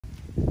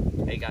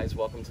Hey guys,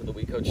 welcome to the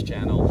WeCoach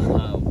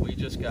channel. We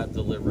just got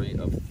delivery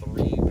of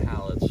 3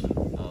 pallets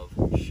of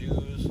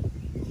shoes,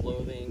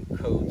 clothing,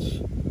 coats,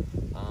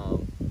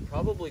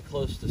 probably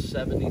close to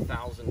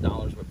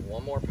 $70,000 with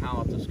one more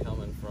pallet that's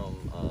coming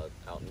from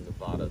out in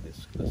Nevada.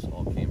 This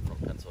all came from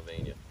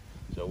Pennsylvania.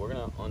 So we're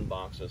gonna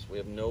unbox this. We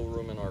have no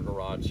room in our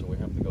garage, so we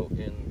have to go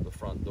in the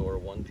front door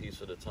one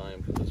piece at a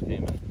time because this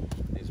came in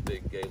these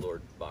big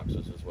Gaylord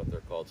boxes is what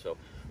they're called. So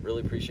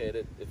really appreciate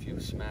it if you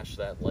smash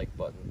that like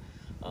button.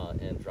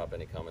 And drop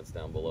any comments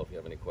down below if you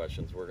have any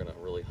questions. We're gonna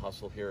really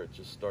hustle here. It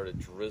just started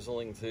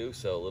drizzling too,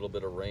 so a little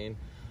bit of rain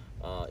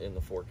in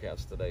the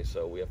forecast today,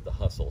 so we have to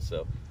hustle.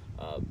 So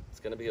it's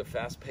gonna be a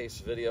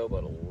fast-paced video,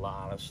 but a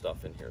lot of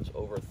stuff in here. It's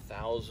over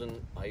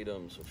 1,000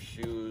 items of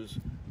shoes,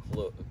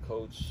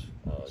 coats,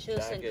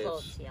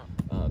 jackets,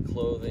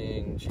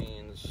 clothing,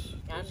 jeans.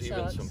 There's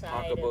even some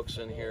pocketbooks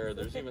in here.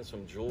 There's even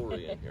some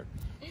jewelry in here.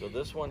 So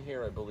this one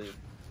here, I believe,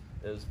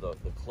 is the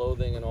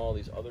clothing, and all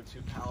these other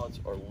 2 pallets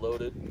are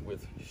loaded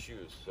with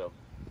shoes. So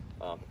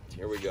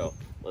here we go.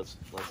 Let's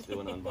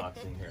do an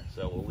unboxing here.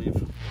 So we'll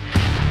leave.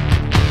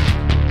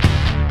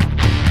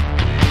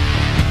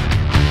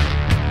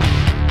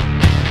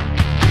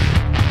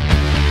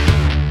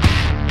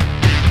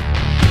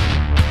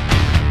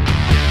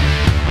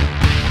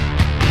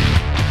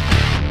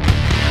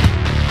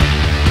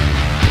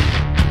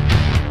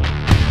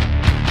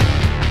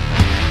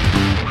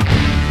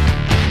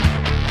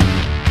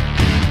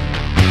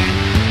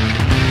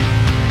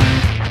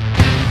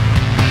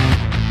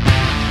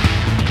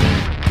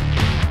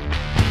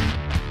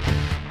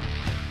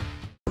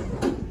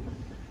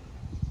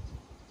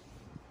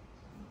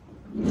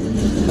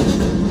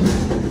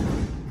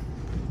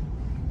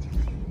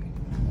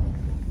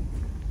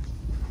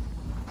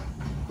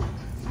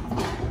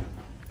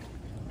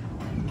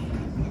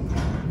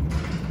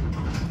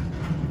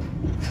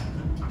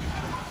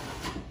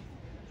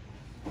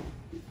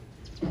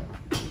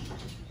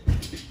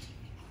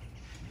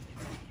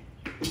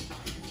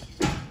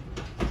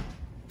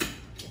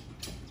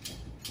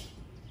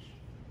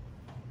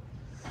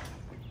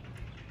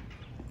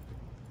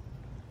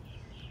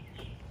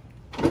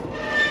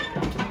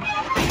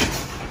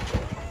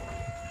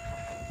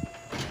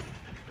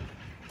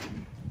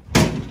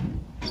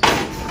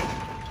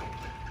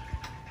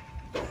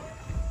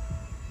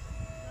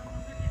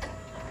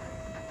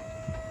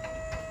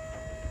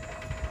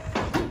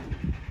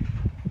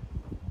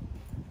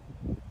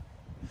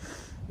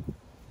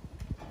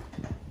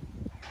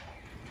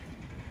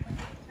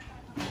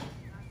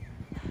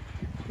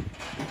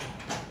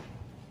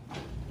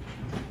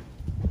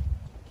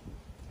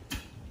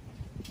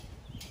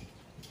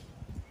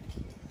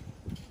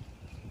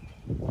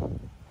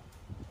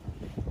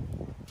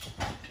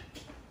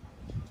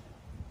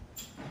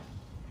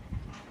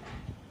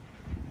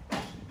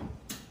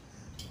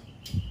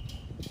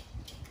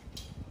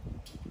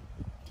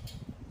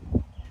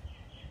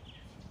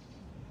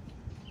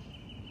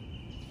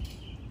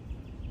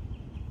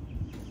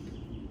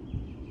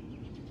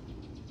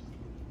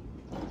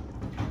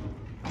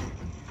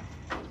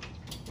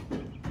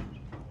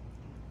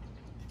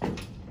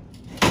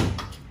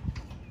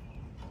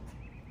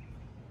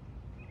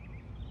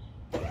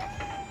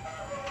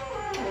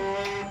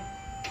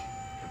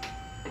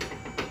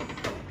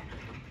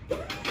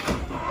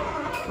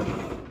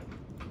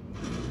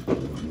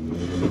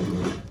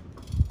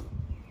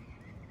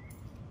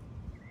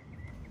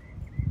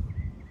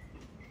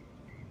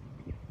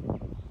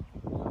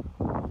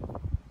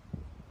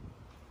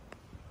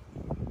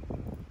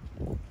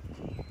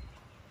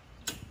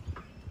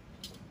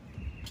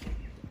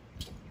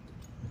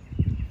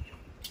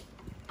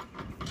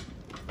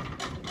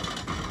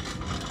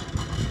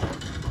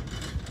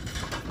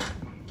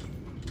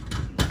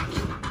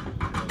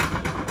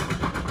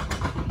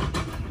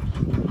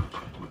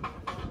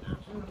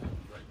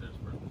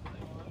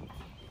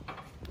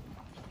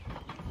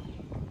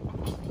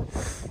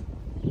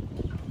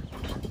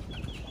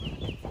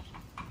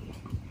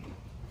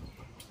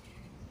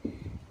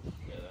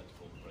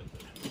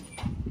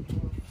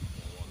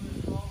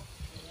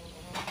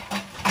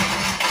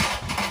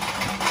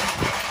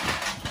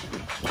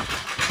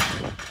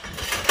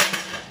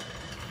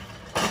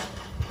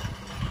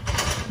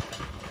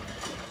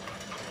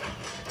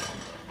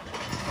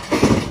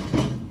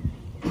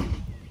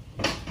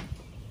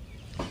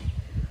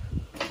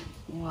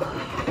 Wow.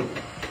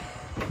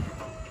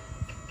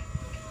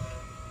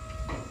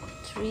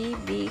 3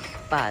 big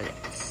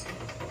pallets.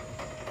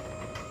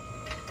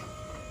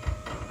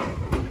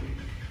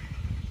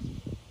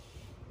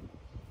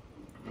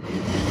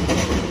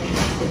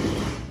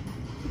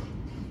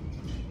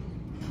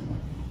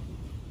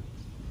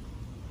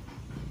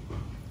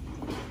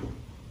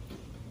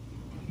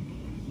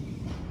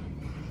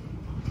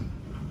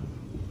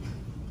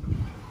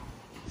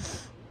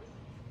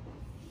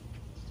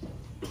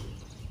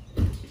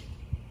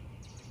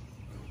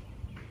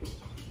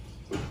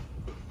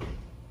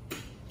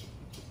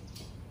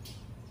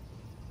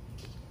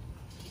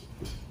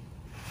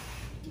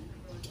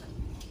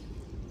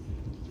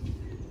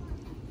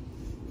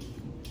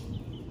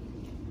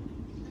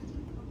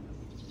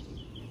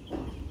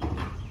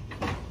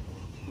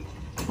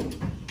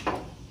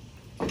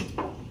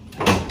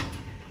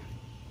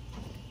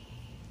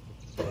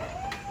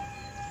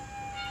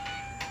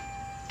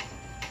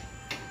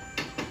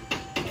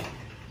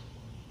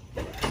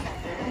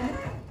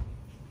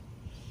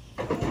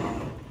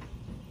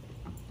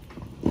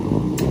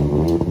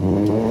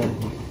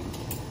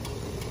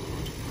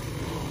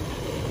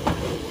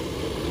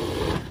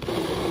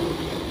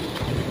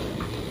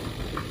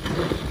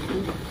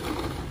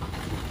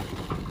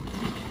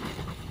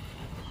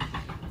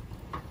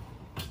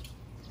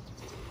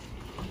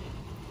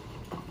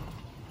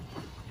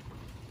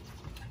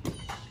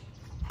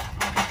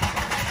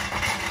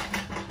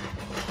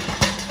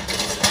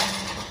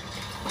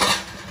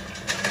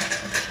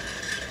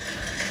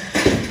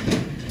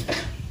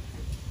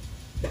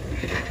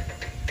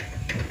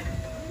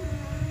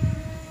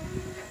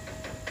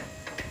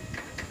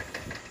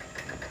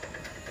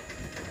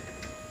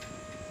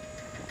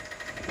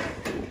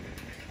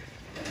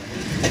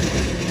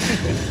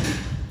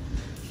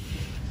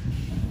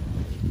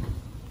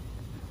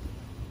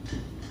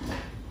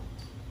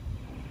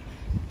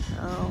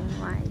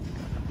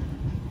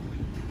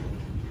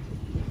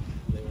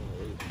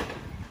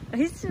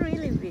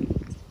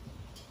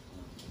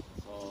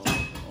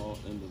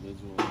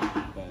 individual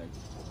bags.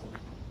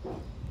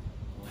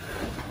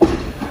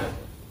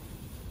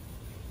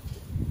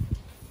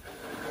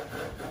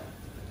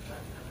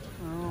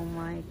 Oh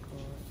my god.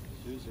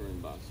 Shoes are in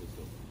boxes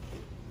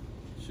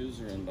though.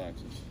 Shoes are in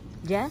boxes.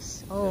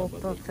 Yes? Oh, yeah,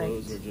 but perfect. the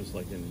clothes are just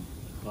like in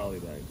poly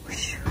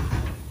bags.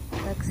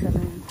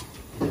 Excellent.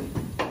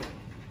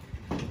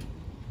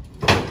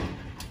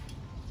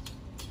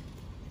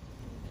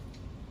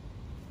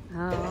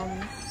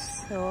 I'm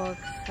so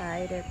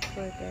excited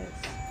for this.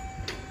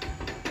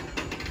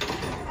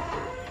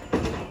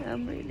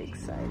 I'm really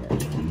excited.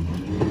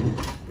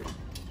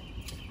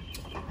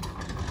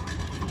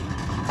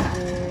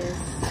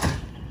 There's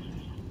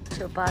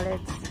 2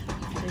 pallets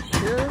with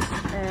shoes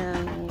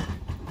and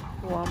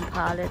 1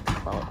 pallet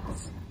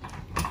clothes.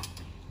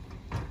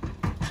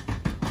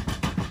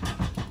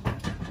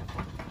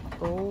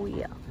 Oh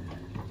yeah.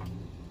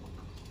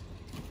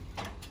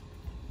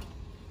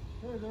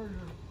 Hey, there's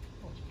your.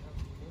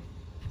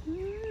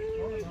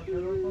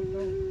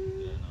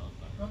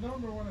 I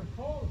remember when it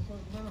called, it says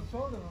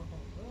Minnesota, and I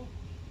thought, well,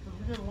 because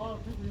we get a lot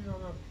of people, you know,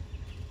 that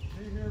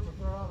be here, but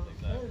they're out of the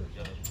state or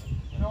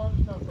something. No, I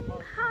just have to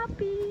buy.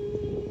 Happy.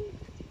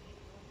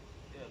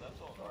 Yeah, that's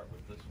all hard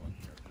with this one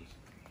here.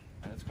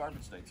 And it's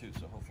garbage day too,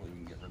 so hopefully we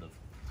can get rid of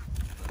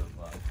most of the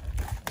plastic.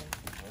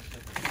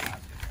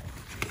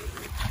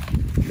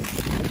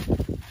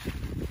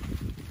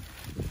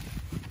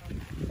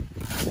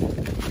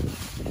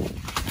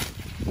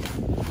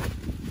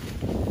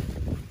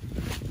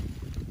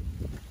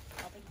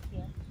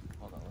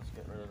 Hold on, let's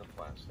get rid of the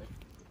plastic.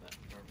 Put that in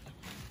garbage.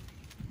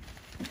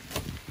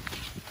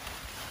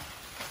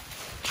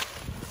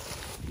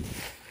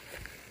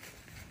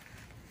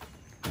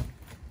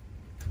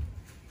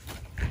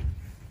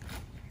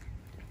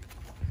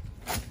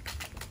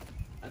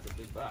 That's a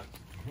big box.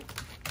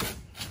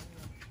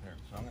 Here,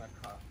 so I'm gonna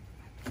cut.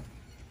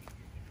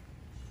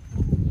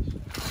 This.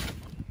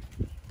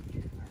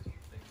 That's a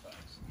big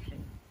box.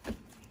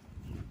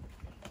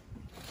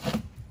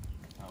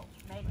 Oh,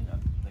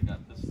 they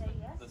got this.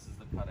 This is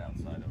the cutout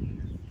side over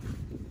here.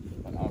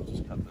 But I'll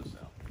just cut this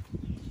out.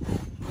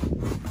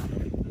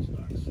 This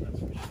box, that's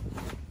for sure.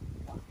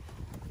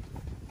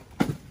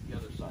 The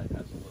other side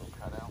has a little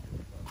cutout.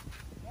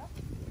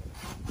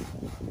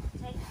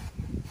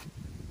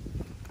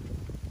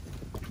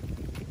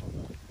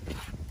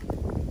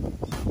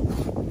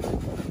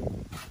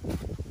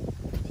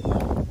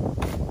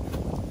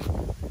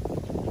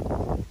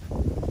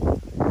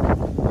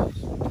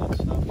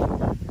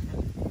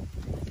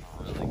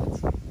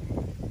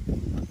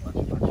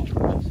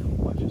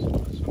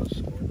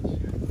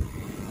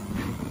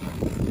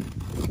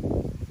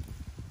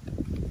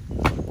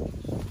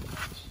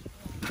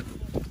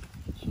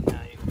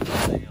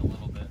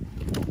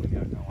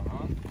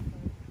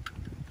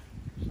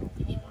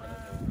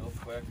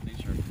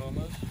 These are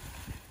Pumas,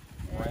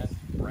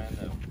 brand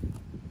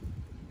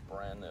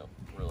new,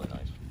 really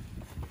nice.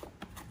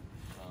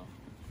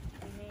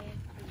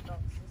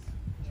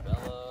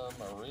 Bella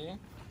Marie,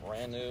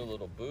 brand new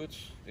little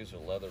boots. These are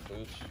leather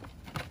boots.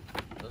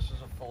 This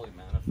is a fully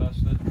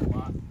manifested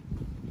lot.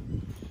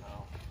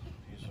 So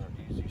these are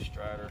Easy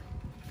Strider,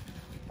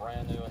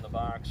 brand new in the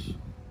box.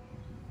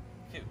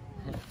 Cute.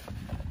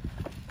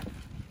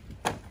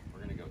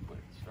 We're gonna go quick.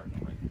 It's starting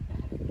to rain.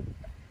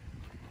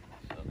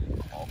 So these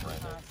are all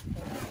brand new.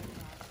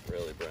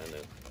 Really brand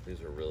new.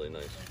 These are really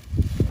nice.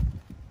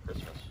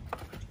 Christmas.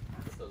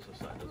 Put those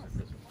aside. Those are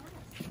Christmas.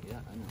 Yeah,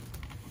 I know.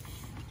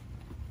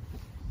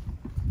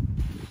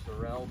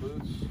 Sorel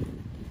boots.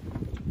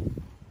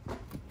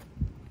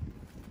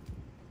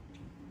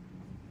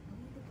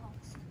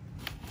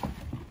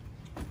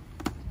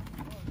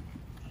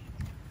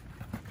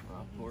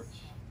 Rockports.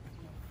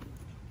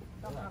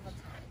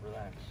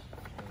 Relax,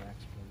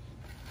 please.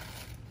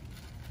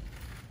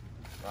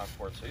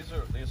 Rockports.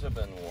 These have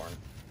been worn,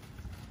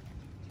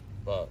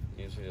 but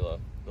easy to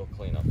they'll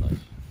clean up nice.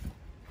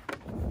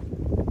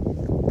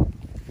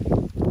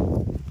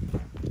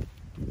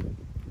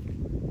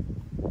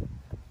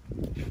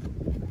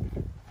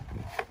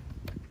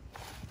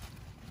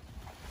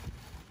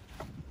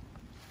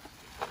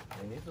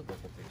 I need to look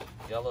at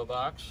these. Yellow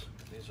box.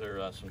 These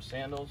are some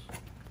sandals.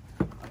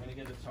 I'm gonna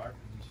get a tarp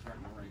because it's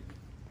starting to rain.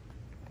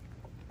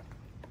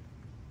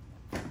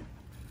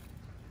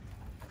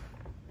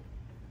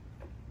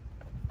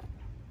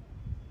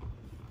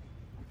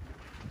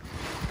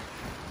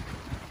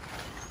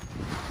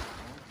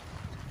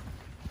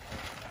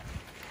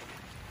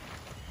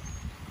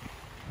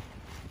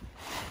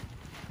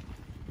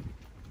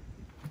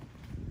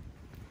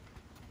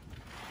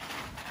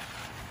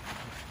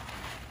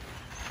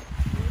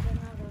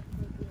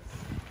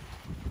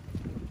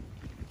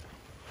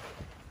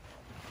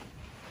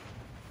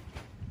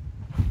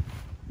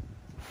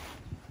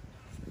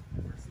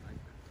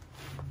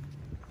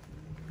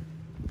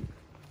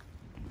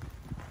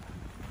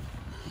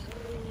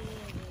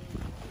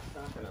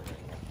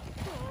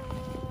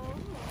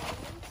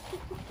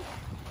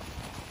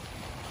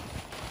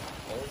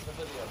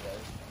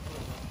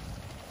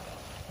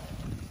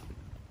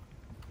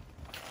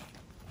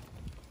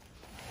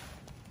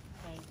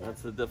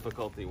 That's the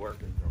difficulty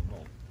working from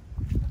home.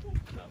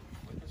 So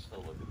we can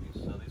still look at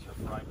these. So these are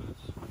fry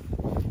boots.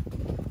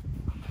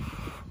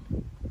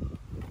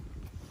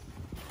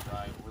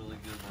 Fry, really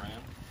good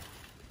brand.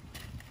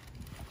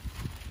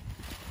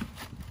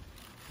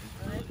 These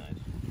are really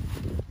nice.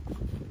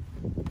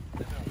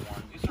 They've been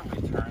worn. These are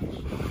returns,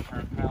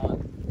 return pallet.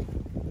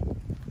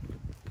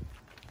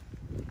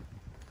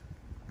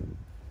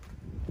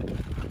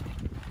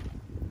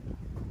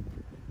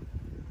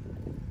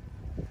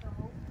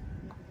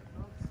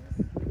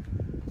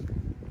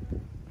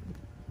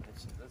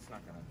 It's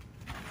not gonna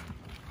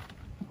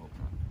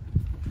open.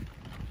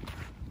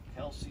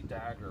 Kelsey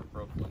Dagger,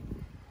 Brooklyn.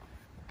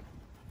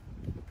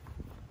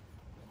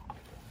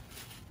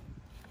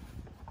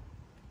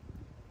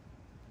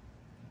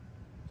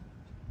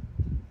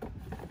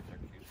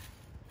 They're cute.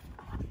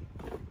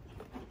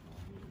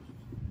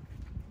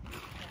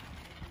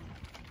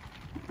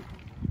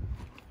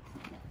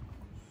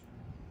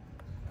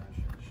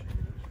 Fashion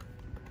shoes.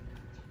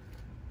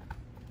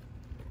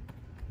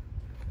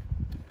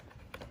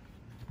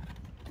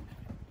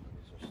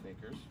 These are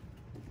sneakers.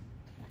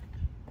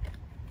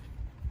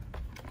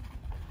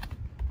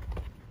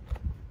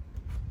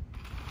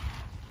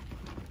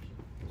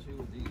 Two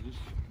of these.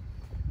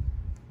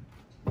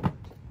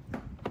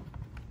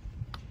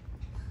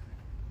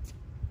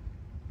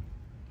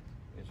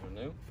 These are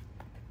new.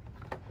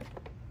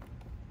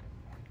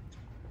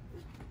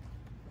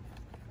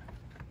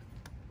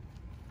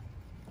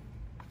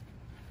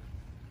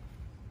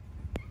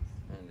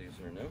 And these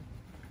are new.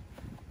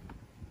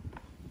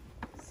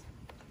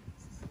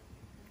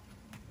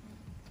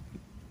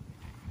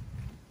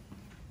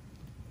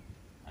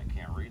 I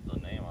can't read the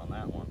name on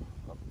that one.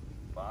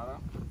 Bada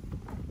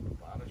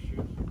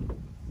shoes.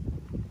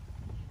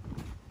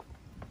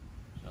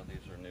 So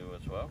these are new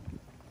as well.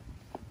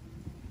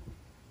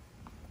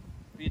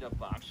 Beat up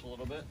box a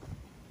little bit.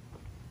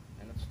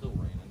 And it's still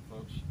raining,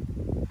 folks.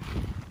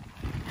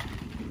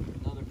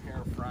 Another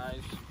pair of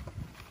fries.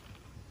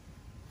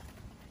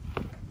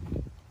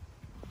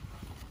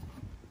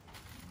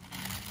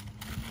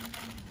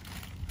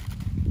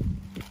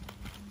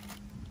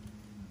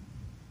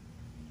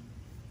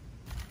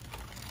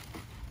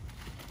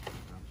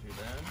 Not too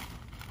bad.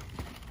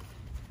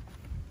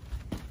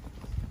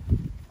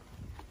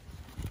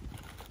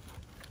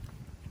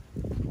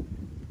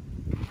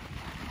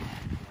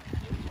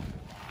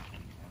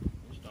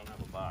 These don't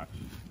have a box,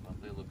 but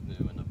they look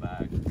new in the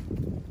bag.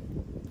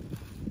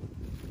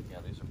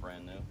 Yeah, these are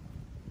brand new.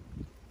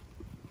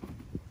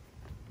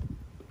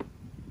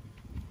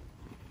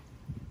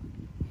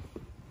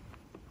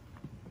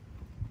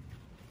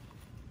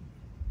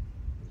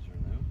 These are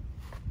new.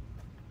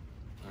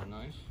 They're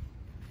nice.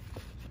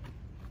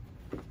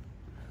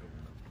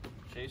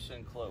 Chase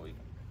and Chloe.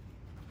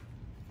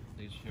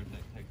 These here,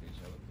 take these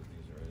out. Put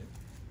these already.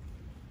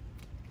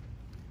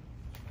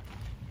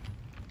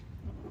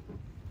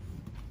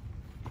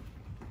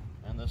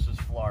 And this is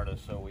Florida,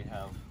 so we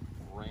have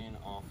rain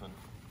often,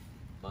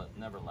 but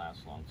never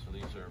lasts long. So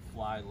these are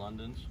Fly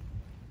Londons,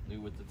 new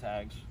with the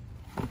tags.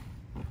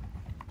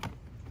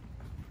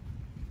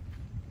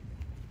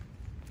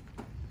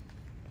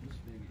 This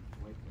baby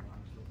wipe the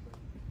rocks real quick.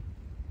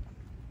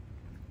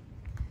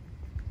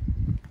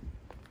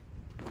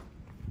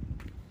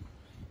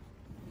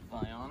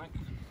 Bionic.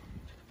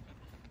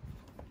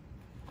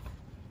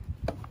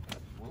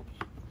 Whoops.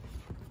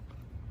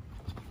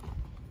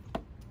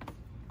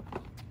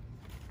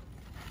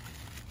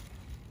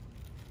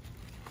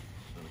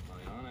 So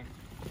Bionic.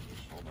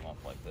 Just hold them up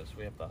like this.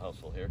 We have to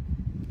hustle here.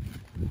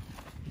 Good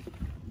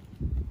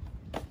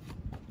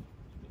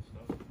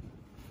stuff.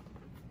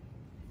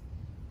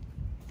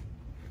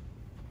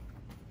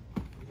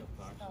 We got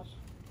boxes.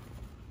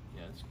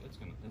 Yeah, it's not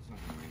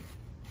gonna rain.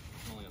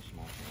 It's only a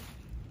small thing.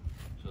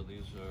 So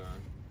these are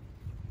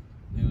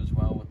new as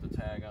well with the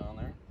tag on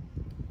there.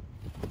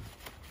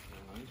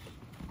 Very nice.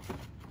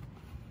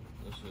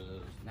 This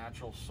is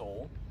Natural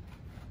Soul.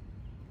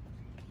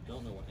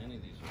 Don't know what any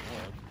of these are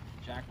worth.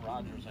 Jack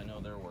Rogers, I know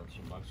they're worth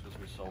some bucks because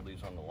we sold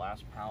these on the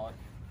last pallet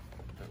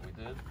that we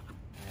did.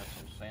 We have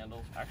some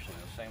sandals, actually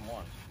the same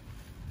ones.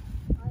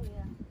 Oh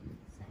yeah,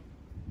 same.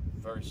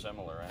 Very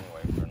similar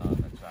anyway, they're not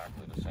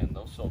exactly the same.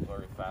 Those sold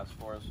very fast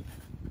for us.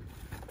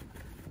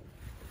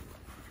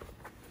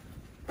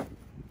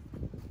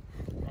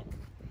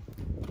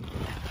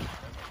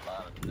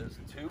 There's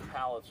 2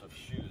 pallets of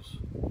shoes,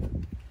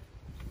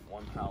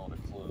 1 pallet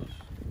of clothes.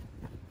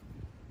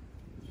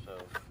 So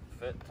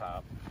fit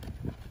top,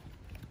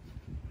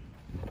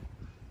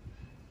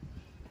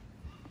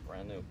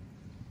 brand new.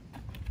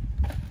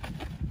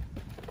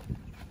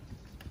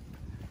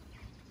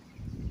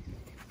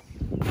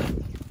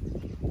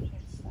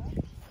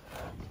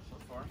 So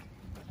far,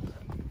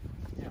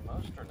 yeah,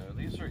 most are new.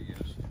 These are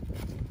used.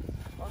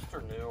 Most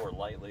are new or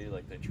lightly,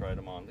 like they tried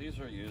them on. These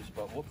are used,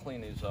 but we'll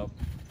clean these up,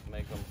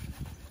 make them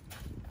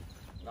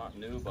not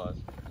new, but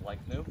like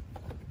new.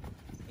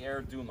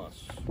 Air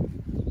Dumas. So,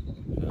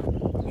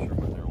 not sure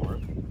what they're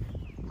worth.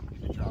 You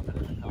can drop it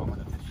in a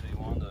comment if you see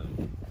one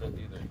that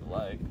either you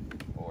like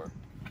or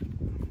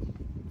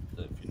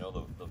if you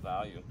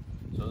value.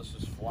 So this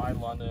is Fly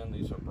London.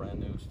 These are brand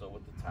new, still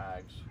with the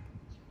tags.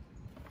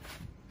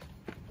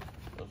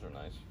 Those are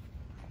nice.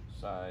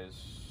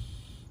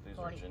 These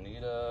 40. are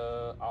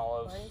Janita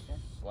olives.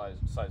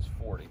 Size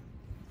 40.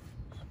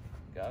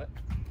 Got it?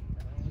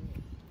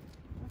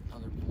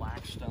 Another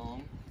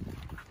Blackstone.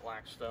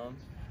 Blackstone.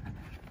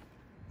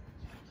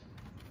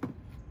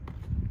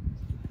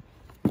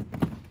 These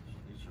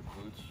are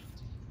boots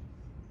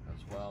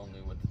as well,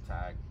 new with the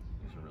tag.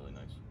 These are really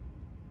nice.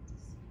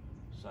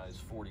 Size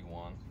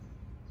 41.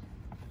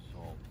 So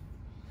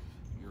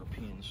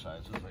European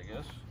sizes, I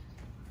guess.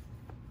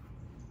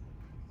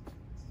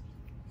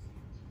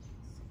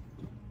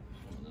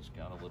 Some of this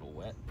got a little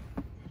wet.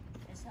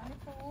 It's only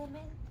for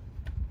women?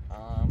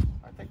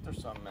 I think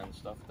there's some men's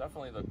stuff.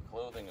 Definitely the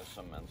clothing is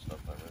some men's stuff,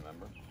 I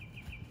remember.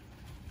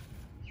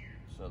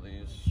 So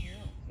these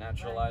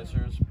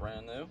naturalizers,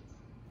 brand new.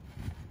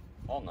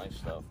 All nice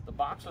stuff. The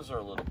boxes are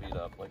a little beat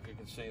up. Like you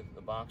can see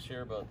the box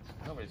here, but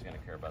nobody's gonna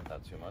care about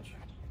that too much.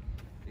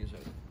 These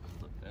are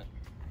looked at.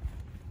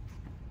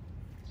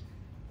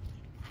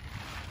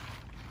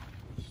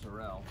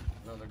 Sorel,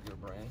 another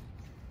good brand.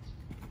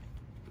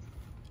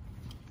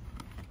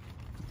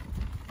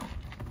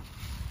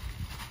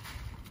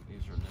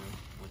 These are new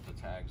with the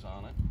tags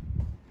on it.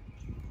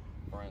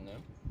 Brand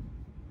new.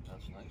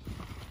 That's nice.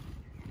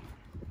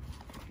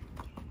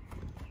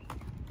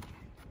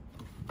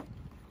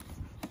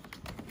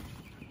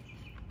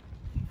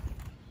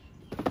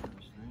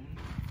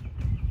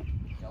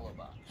 Yellow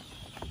box.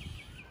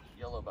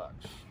 Yellow box.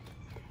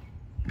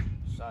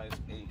 Size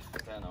 8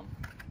 denim.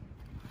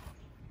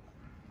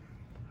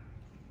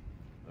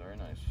 Very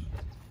nice.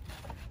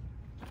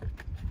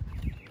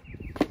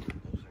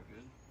 Those are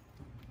good.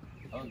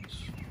 Uggs.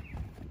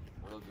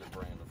 Real good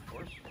brand, of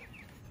course.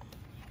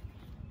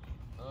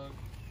 Ugg.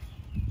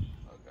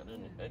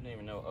 I didn't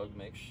even know Ugg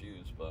makes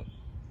shoes, but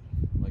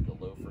like a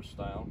loafer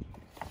style.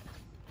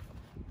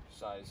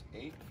 Size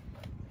 8.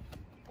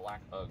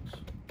 Black Uggs.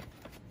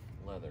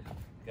 Leather.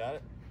 Got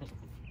it?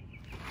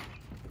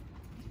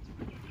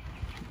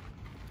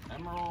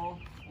 Emerald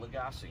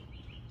Lagasse.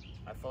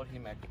 I thought he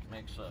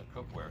makes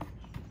cookware.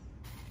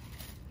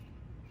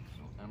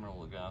 So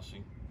Emerald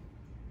Lagasse.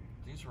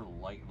 These are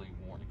lightly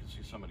worn. You can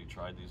see somebody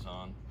tried these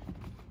on.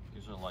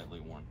 These are lightly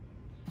worn.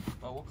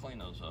 But we'll clean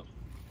those up.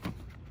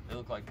 They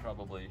look like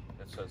probably,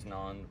 it says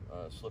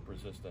non-slip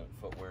resistant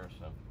footwear,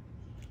 so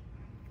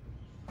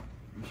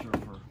I'm sure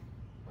for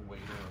a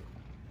waiter or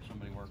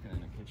somebody working in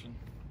the kitchen.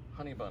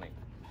 Honey Bunny.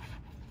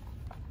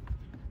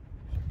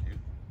 So cute.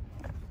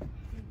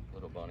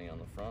 Little bunny on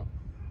the front.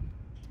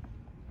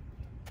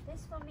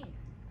 This for me.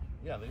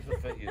 Yeah, these will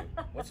fit you.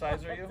 What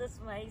size are you? This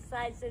my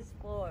size is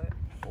 4.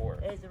 4.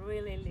 It's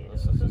really little.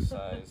 This is a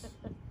size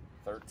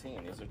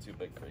 13. These are too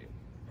big for you.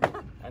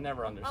 I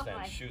never understand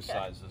my shoe God.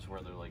 sizes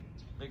where they're like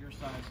bigger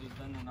sizes,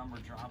 then the number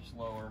drops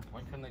lower.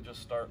 Why couldn't they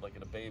just start like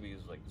at a baby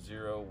is like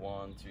 0,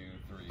 1, 2,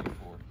 3,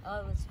 4?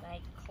 Oh, it's my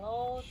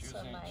clothes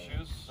or my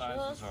Shoes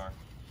sizes are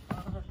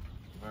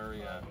very,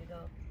 there you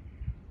go.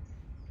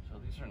 so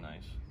these are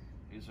nice.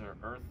 These are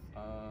Earth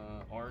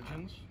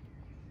Origins.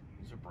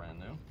 These are brand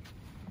new.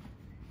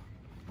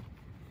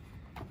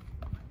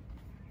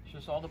 It's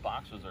just all the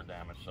boxes are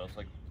damaged, so it's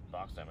like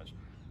box damage.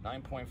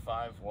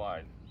 9.5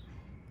 wide.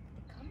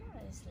 The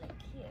camera is like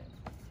here.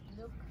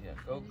 Look. Yeah,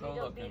 go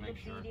look and bit make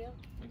sure. video.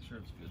 Make sure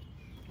it's good.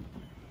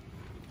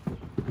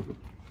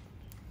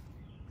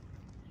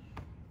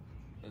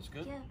 It's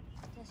good? Yeah,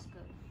 that's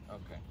good.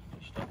 Okay,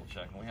 just double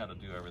checking. We had to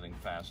do everything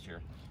fast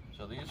here.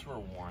 So these were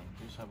worn.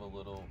 These have a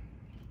little,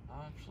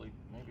 actually,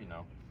 maybe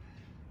no.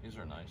 These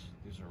are nice.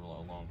 These are a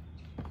little long.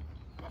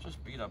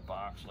 Just beat up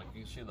box. Like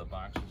you can see the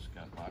boxes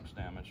got box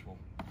damage. We'll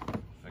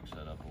fix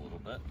that up a little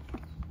bit.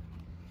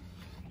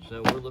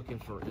 So we're looking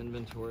for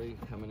inventory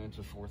coming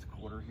into fourth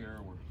quarter here.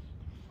 We're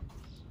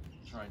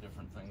trying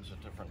different things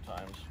at different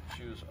times.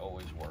 Shoes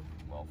always work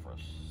well for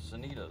us.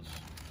 Sanitas.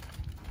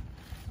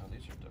 Oh,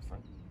 these are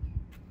different.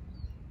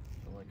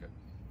 They're like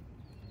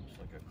almost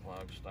like a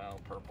clog style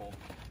purple,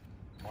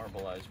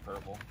 marbleized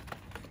purple.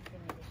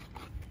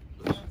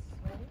 Yes,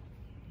 ready?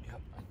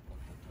 Yep, I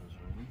looked at those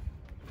already.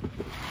 Oh,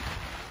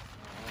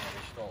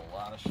 there's still a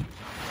lot of shoes.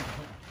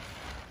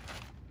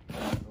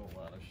 Still a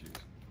lot of shoes.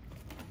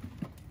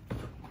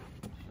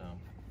 So,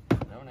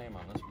 no name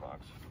on this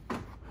box.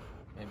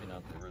 Maybe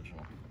not the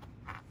original.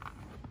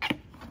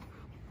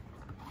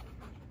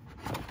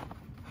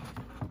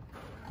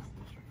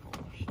 These are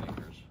cool.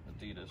 Sneakers.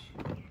 Adidas.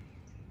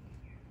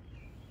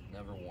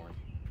 Never worn.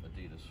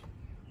 Adidas.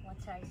 What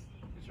size?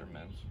 These are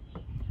men's.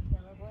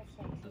 Yellow, what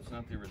size? That's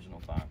not the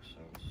original box, so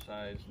it's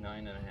size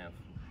 9.5.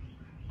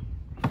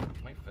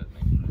 Might fit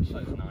me. It's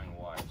size 9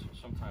 wide, so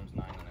sometimes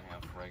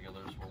 9.5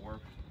 regulars will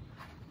work,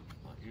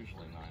 but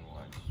usually 9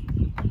 wides.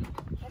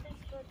 That is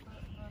good for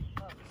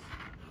box.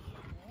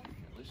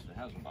 At least it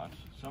has a box.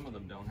 Some of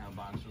them don't have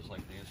boxes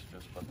like these,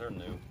 but they're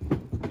new.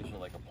 These are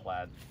like a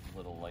plaid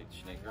little light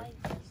I sneaker.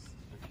 like this.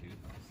 They're cute.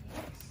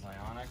 Yes.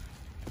 Bionic.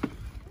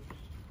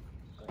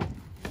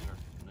 These are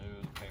new.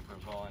 The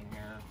paper's all in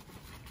here.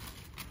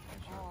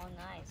 These are Oh,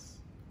 nice.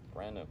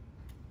 brand new.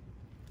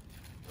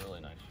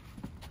 Really nice.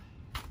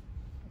 It's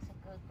a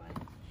good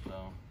brand. So,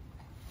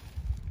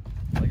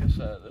 like I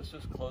said, this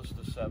is close to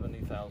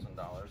 $70,000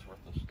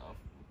 worth of stuff.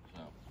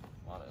 So,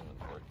 a lot of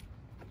inventory.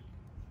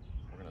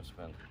 We're gonna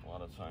spend a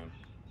lot of time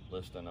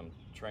listing. I'm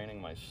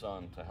training my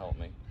son to help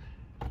me.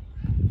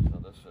 So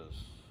this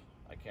is,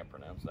 I can't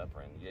pronounce that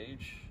brand.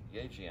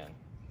 Yejian.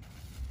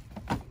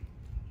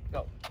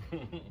 Go.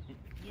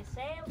 You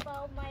say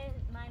about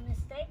my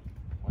mistake?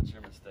 What's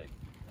your mistake?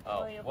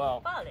 Oh, Your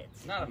well,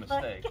 pallets. not a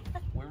mistake.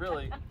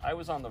 I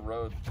was on the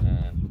road,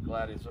 and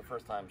Gladys, the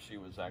first time she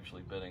was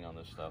actually bidding on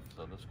this stuff.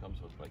 So this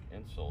comes with like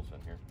insoles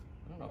in here.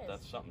 I don't know if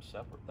that's something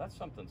separate. That's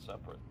something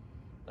separate.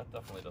 That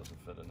definitely doesn't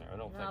fit in there. I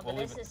don't think. No,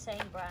 but it's the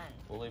same brand.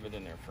 We'll leave it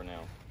in there for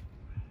now.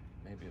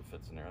 Maybe it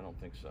fits in there. I don't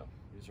think so.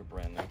 These are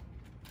brand new.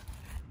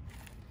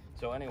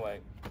 So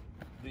anyway,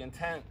 the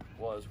intent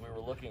was we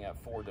were looking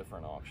at 4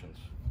 different auctions,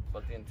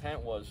 but the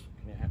intent was,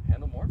 can you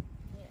handle more?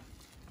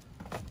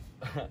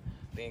 Yeah.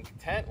 The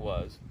intent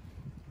was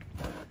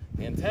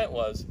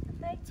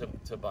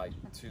to buy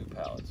 2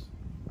 pallets,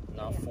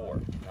 not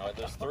 4. Now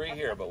there's 3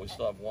 here, but we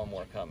still have 1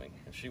 more coming.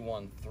 And she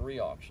won 3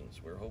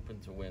 auctions. We were hoping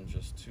to win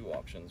just 2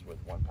 auctions with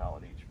 1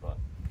 pallet each, but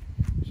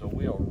so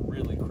we are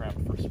really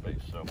cramped for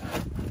space. So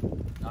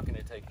not going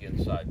to take you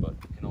inside, but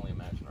you can only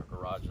imagine our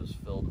garage is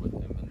filled with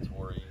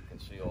inventory. You can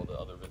see all the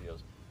other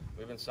videos.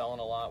 We've been selling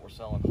a lot. We're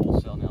selling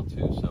wholesale now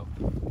too. So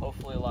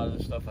hopefully a lot of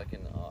this stuff I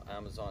can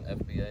Amazon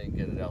FBA and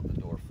get it out the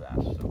door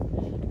fast. So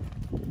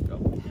go.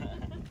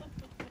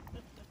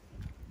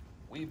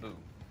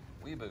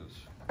 Weeboos.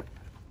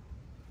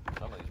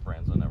 Some of these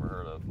brands I never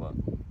heard of, but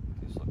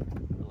these look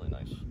really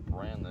nice.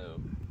 Brand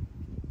new.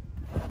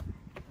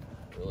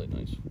 Really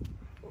nice.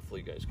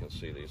 Hopefully you guys can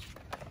see these.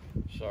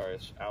 Sorry,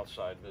 it's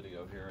outside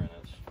video here, and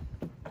it's,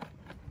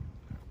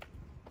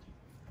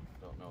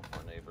 don't know if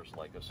our neighbors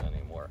like us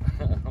anymore.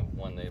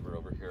 One neighbor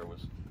over here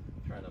was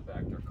trying to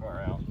back their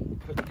car out.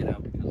 Couldn't get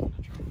out because of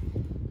the tree.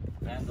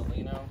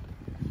 Mandolino.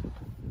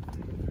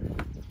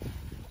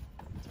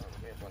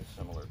 We have one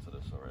similar to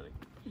this already.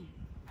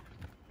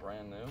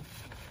 Brand new.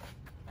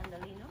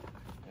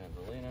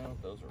 Mandolino.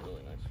 Those are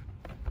really nice.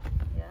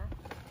 Yeah.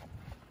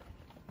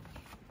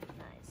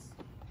 Nice.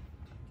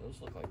 Those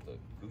look like the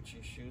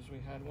Gucci shoes we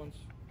had once.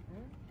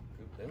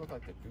 They look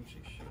like the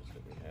Gucci shoes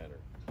that we had, or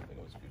I think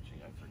it was Gucci,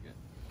 I forget.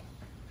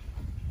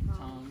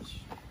 Toms.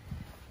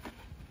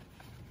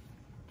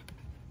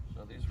 So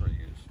these were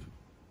used.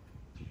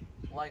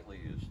 Lightly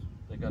used.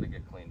 They got to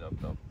get cleaned up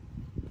though.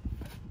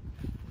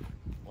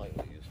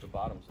 Lightly used. The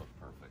bottoms look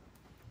perfect.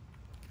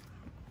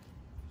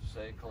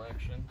 Say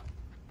collection.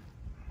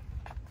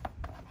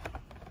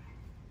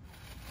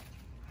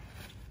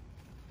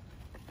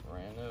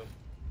 Brand new.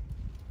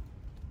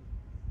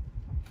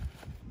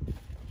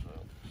 So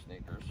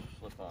sneakers,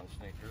 slip-on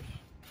sneakers.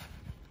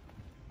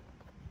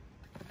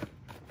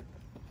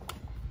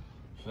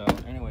 So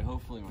anyway,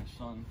 hopefully my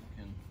son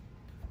can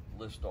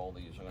list all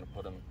these. I'm going to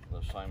put him, the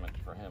assignment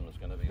for him is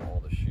going to be all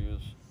the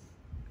shoes.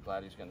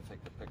 Glad he's going to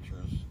take the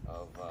pictures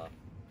of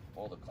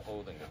all the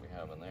clothing that we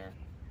have in there.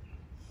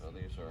 So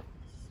these are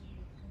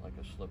like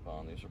a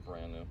slip-on. These are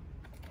brand new.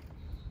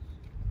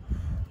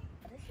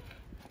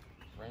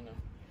 Brand new.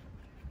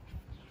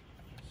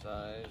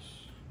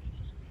 Size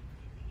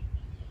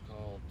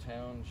called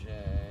Town J.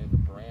 The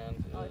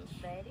brand is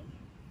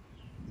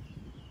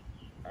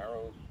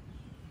Arrow.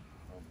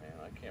 Oh man,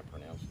 I can't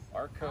pronounce.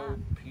 Arco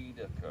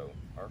Pedico.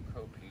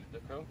 Arco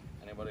Pedico.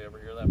 Anybody ever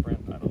hear that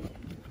brand? I don't know.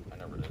 I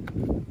never did. I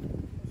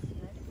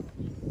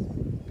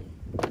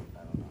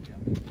don't know. Yeah.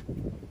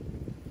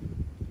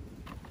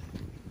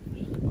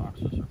 These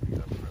boxes are beat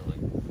up really.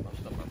 Most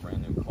of them are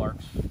brand new.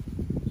 Clark's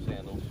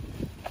sandals.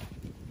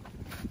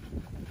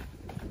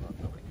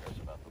 Nobody cares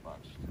about the box.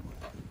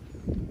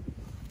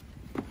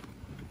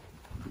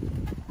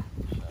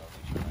 So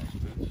these are nice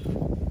boots.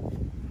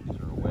 These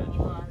are a wedge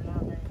boot. I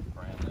love it.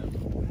 Brand new.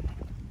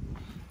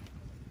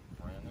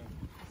 Brand new.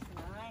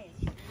 It's nice.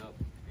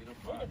 Beat up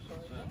box.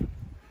 That's it.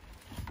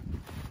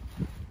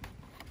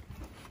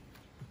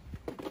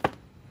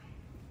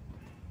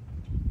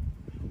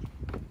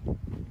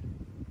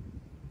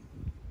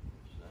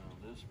 So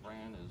this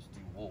brand is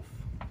the Wolf.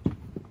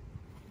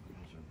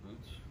 These are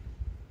boots.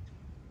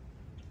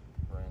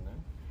 Brand new.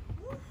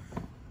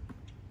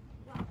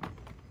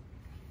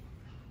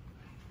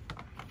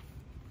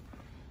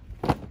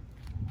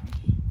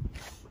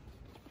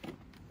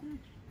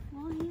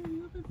 Oh, you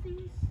look at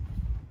these.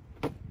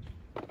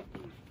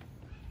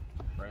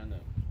 Brand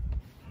new.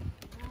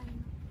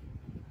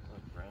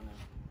 Look, brand new.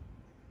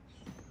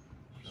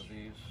 So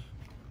these,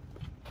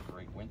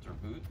 great winter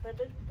boot, But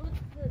the boot,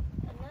 no.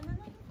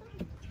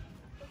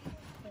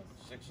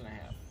 6.5. Okay.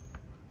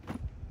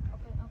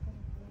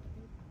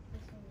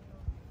 This one,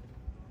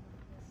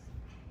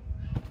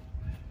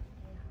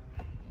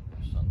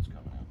 The sun's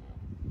coming out now.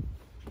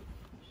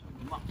 So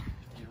Muck,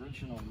 the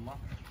original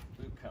Muck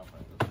boot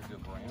company. This is a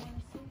good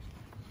brand.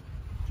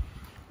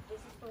 This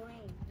is for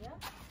rain, yeah?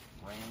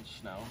 Rain,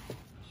 snow.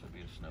 This would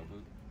be a snow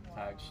boot.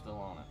 Tag's still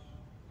on it.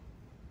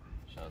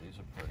 So these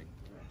are pretty.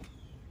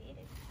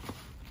 Pretty.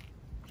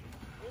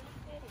 Really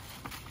pretty.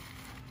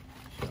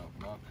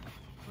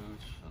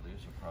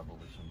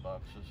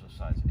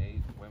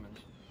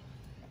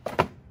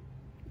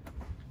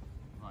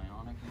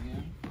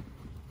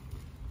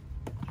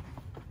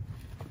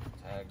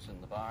 what's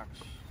in the box.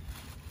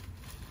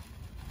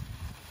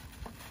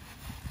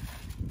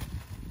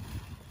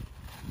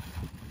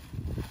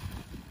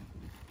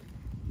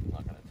 I'm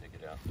not going to take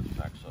it out. This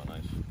pack's so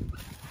nice.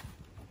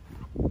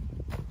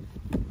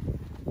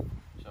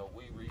 So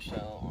we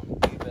resell on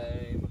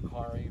eBay,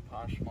 Mercari,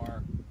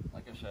 Poshmark.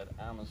 Like I said,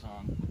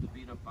 Amazon. With the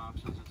beat-up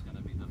boxes, it's going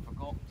to be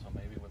difficult. So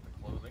maybe with the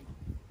clothing.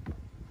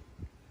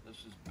 This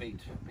is Bait.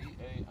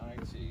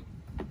 B-A-I-T.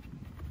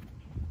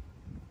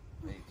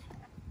 Bait.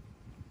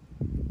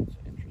 It's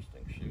an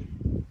interesting shoe.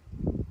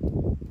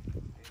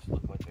 These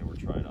look like they were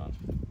tried on.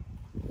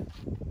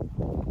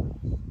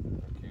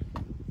 They're cute.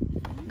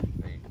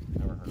 Bait.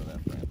 Never heard of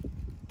that brand.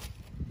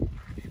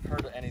 If you've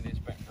heard of any of these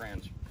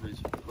brands, please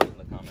put it in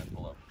the comment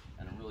below.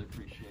 And I really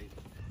appreciate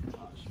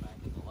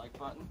smacking the like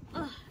button.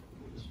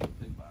 This is a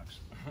big box.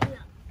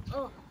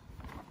 Oh.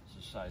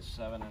 This is size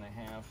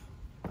 7.5.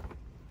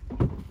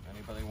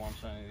 Anybody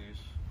wants any of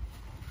these?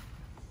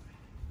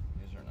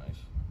 These are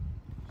nice.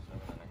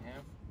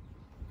 7.5.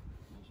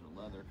 These are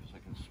leather because I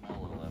can smell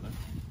the leather.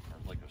 Or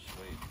like a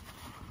suede.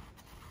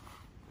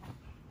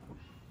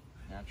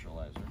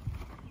 Naturalizer.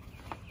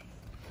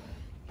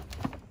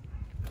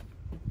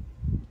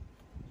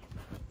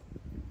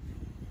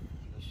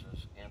 This is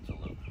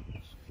Antelope.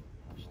 This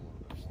has a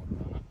little bit more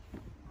on it.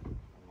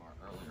 From our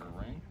earlier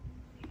ring.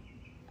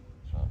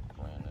 So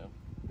brand new.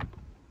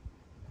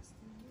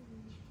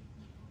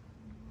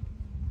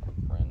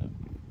 Brand new.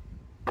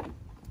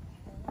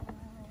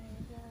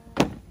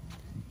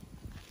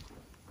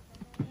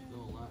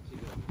 Still a lot to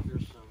go.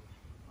 Here's some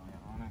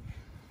Ionic.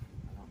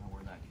 I don't know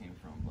where that came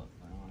from, but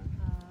Ionic.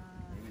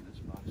 Maybe this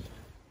box is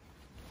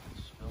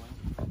spilling.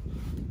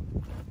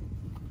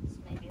 It's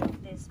maybe of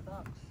this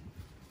box.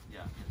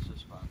 Yeah, it's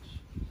this box.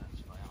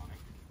 That's Ionic.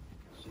 You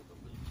can see the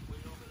lid's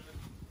way over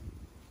there.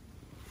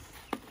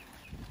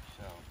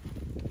 So,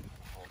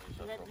 hold these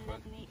up real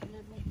quick.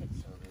 Let me fix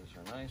So these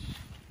are nice.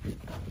 it.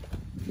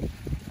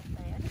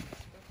 Diana is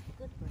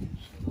good brand.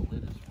 So the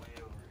lid is way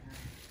over here.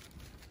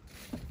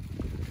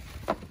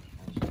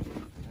 That's good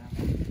for them.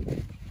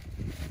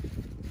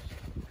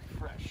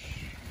 Fresh.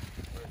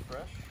 Very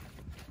fresh.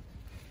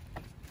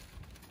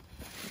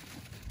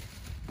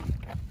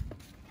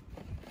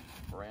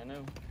 Brand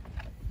new.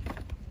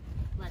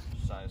 What?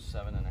 Size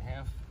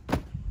 7.5.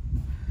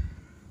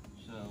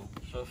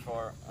 So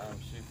far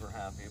I'm super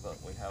happy, but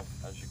we have,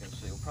 as you can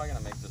see, we're probably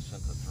gonna make this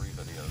into 3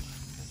 videos.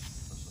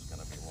 This is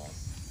gonna be long.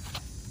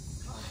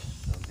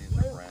 So these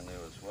are brand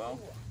new as well.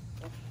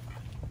 And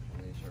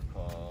these are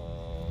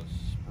called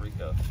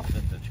Sprika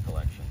Vintage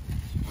Collection.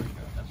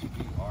 Sprika,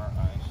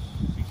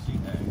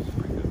 S-P-R-I-C-C-A,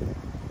 Sprika.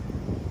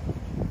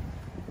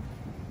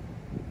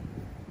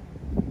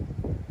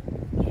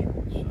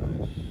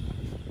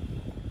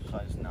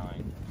 Size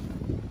 9.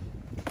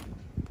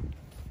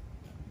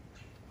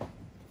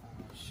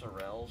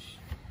 Sorels.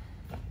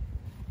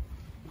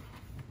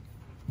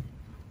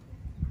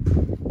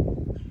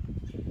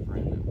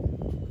 Brand new.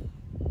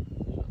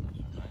 So those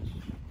are nice.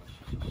 This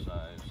is a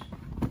size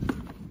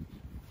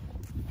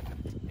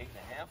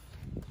 8.5.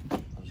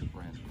 Those are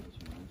brand new. Those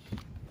are nice.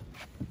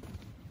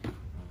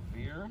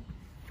 Veer.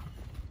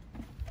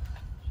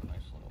 It's a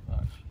nice little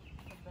box.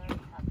 I'm very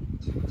happy.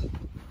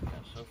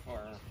 Yeah, so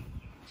far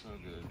so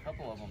good. A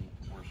couple of them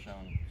were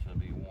shown to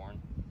be worn,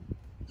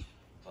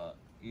 but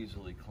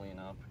easily clean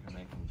up. You can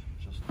make them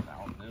just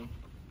about new,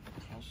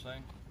 I'll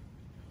say.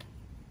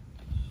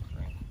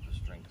 The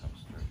string comes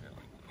through here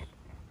like this.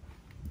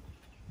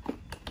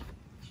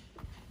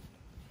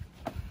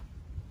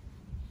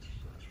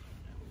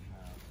 And we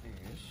have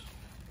these,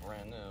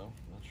 brand new.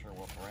 Not sure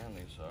what brand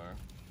these are.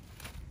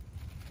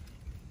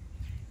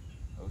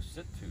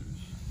 Ositus.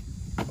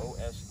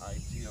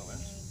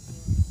 O-S-I-T-O-S.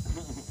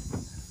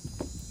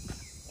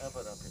 Have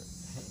it up here.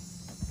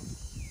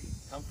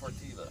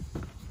 Comfortiva.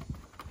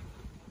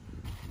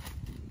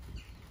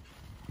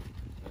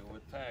 New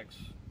with tags.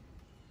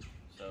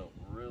 So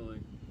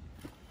really,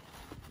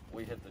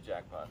 we hit the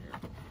jackpot here.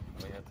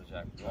 We hit the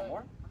jackpot. You want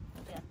more?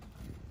 Yeah.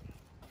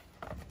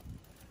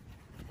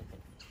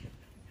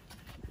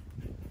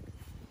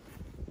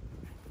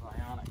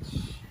 Ionics.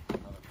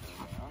 Another pair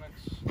of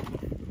Ionics.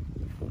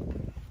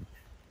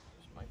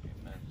 This might be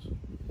men's.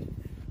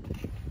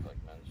 Look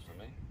like men's to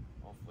me.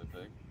 Awfully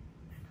big.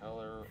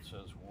 Color, it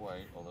says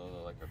white, although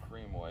they're like a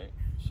cream white.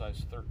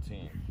 Size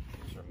 13.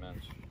 These are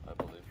men's, I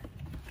believe.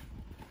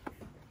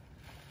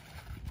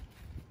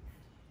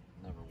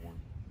 Never worn.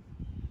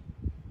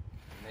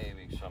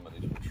 Maybe some of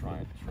these were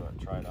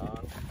tried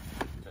on.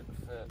 Didn't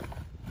fit.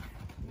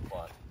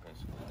 But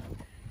basically.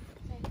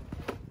 Take it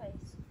for your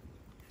face.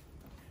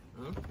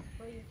 Hmm?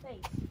 For your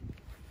face.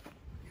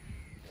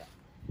 Yeah.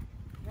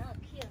 No,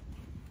 here.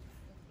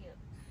 Here.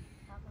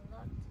 Have a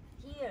lot.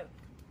 Here.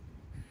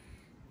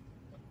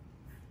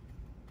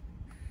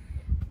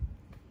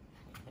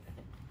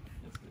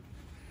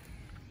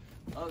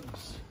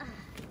 Uggs.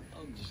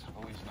 Uggs,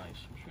 always nice.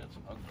 Wish we had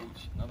some Ugg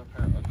boots. Another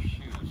pair of Ugg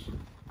shoes.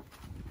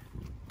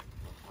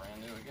 Brand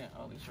new again.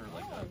 Oh, these are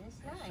like Oh, a that's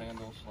nice.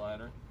 sandal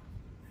slider.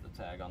 The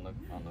tag on the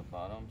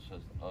bottom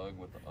says Ugg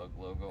with the Ugg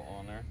logo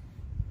on there.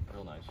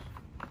 Real nice.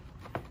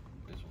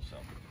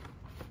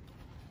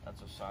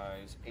 That's a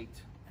size 8.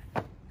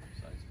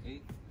 Size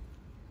 8.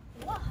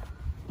 Wow.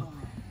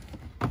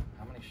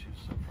 How many shoes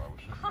so far? We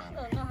should I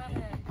don't know how to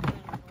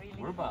really.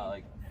 We're about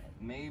like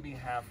maybe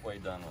halfway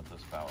done with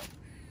this pallet.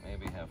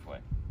 Maybe halfway.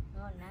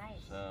 Oh,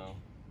 nice. So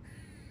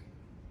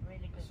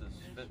Really good this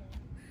is condition.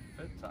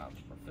 fit top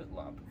or fit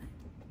lop.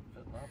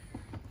 Fit lop.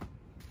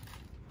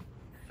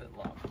 Fit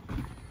lop.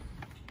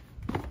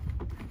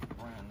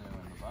 Brand new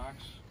in the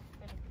box.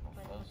 We'll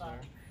close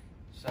there.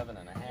 7.5.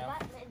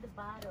 In the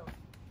bottom.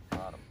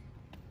 Bottom.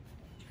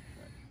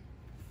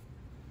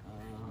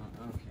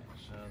 Okay,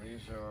 so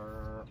these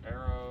are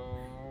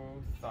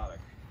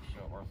orthotic. So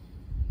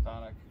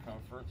orthotic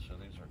comfort. So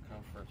these are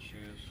comfort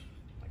shoes,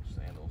 like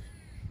sandals.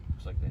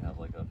 Looks like they have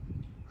like a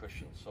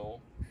cushioned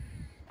sole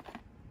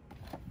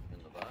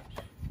in the box.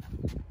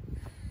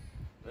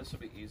 This will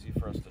be easy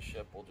for us to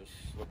ship. We'll just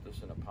slip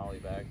this in a poly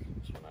bag.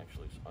 This one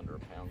actually is under a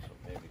pound, so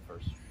maybe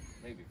first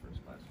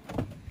class.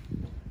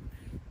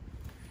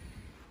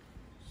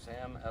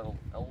 Sam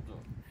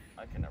Elderman.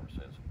 I can never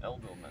say this.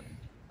 Elderman.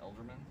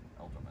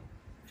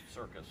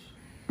 Circus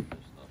is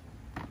the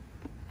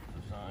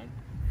design.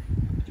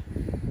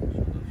 So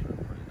those are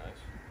pretty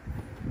nice.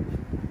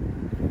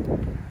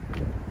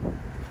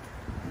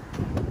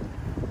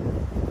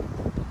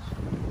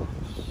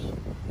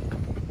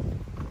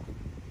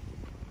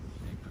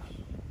 Sneakers,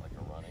 like a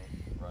running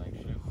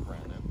shoe,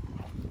 brand new.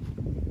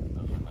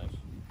 Those are nice.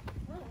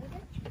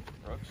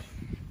 Brooks.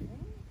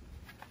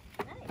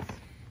 Nice.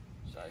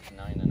 Size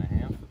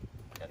 9.5.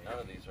 Yeah, none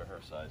of these are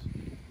her size.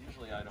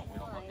 Usually we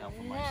don't look out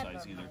for my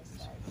size either,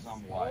 because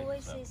I'm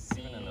wide, so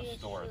even in the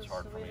store it's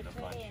hard for me to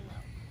find shoes.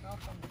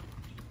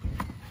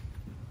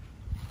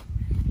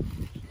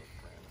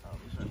 Oh,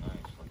 these are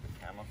nice, like the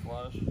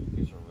camouflage.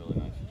 These are really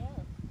nice.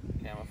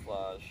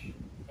 Camouflage.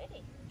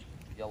 Pretty.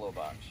 Yellow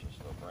box is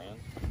the brand.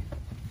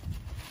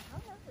 How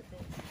look at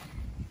this?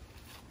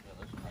 Yeah,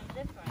 those are nice.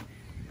 Different.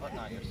 But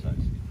not your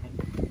size.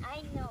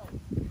 I know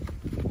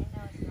it's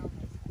not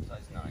my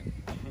size. Size 9.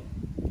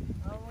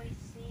 Always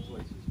see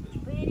Twice as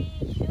big. pretty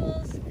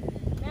shoes.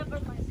 Never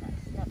my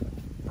size. Never.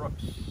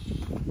 Brooks.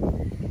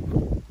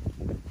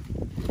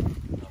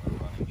 Another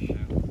running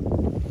shoe.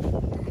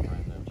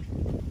 Brand new.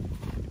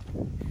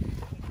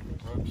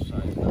 Brooks,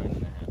 size 9.5.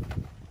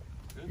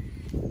 Good.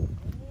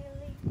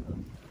 Really good.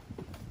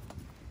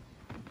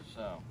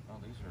 So, oh,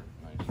 these are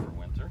nice for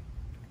winter.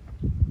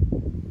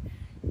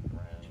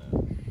 Brand new.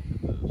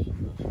 Look at those.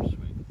 Those are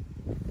sweet.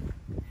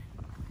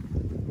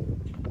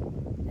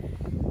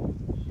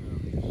 So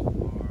these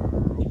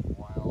are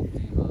Wild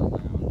Diva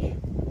Lounge.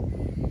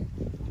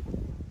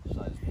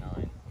 Size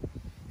 9.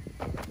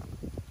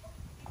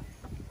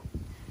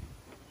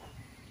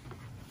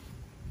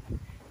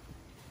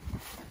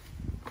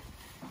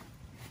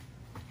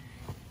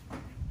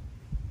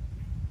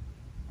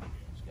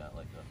 It's got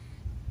like a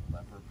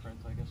leopard print,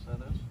 I guess that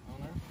is, on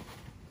there.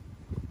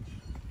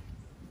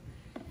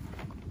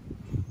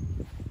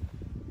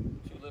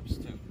 Tulips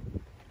too.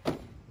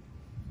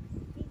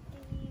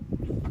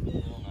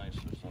 Real nice.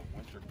 There's some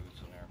winter boots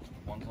in there.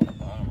 The ones on the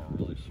bottom are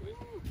really sweet.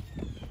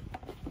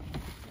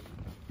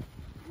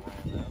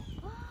 Brand new.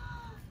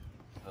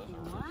 Those are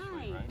really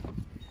sweet, right?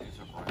 These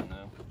are brand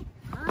new.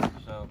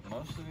 So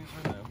most of these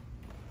are new.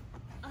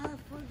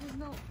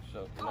 So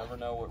you never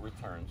know what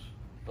returns.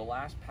 The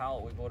last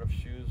pallet we bought of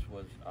shoes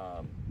was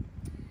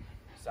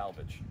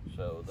salvage.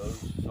 So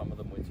some of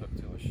them we took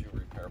to a shoe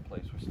repair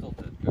place. We still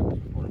did good because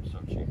we bought them so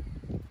cheap.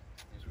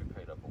 These we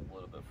paid up a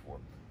little bit for.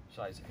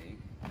 Size 8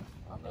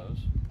 on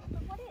those.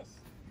 What is?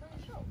 Can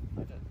you show? I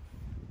did.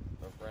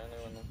 They're brand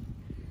new in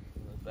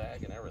the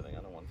bag and everything. I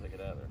don't want to take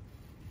it out of there.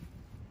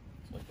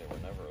 It's like they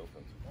were never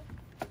opened.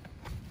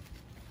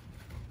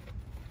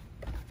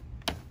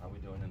 How we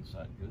doing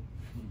inside? Good?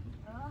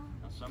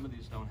 Now some of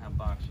these don't have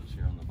boxes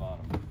here on the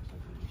bottom because I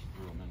just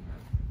threw them in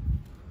here.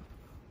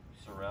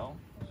 Sorel.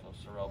 So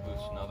Sorel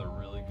boots, another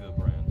really good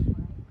brand. Oh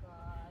my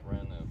God.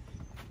 Brand new.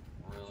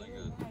 Really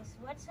good. Nice.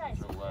 What size?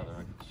 These are leather.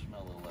 I can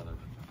smell the leather.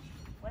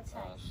 What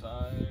size?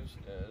 Size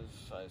is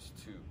size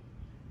 2.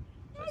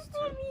 Size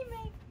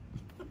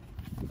 2.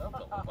 That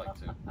don't look like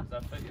 2. Does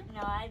that fit you?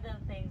 No, I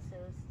don't think so.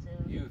 It's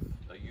too. Youth.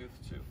 A youth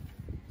 2.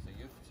 It's a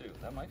youth 2.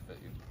 That might fit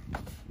you.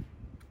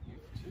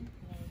 Youth 2.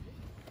 Maybe.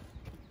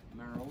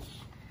 Merrill's.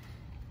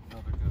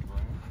 Another good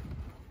brand.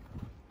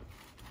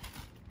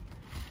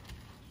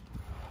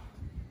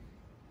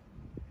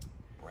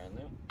 Brand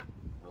new.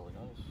 Really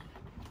nice.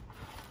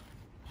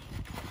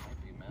 Might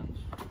be men's.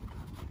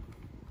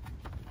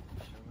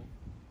 Assuming.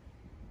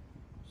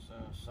 So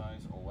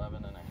size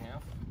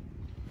 11.5.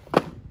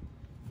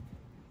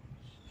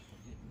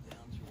 Getting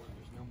down to where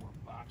there's no more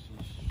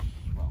boxes.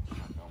 Well,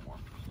 not no more.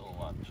 Still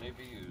a lot.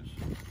 JBUs.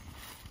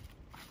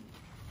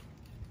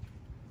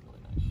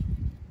 Really nice.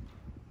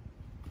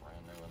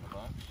 Brand new in the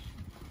box.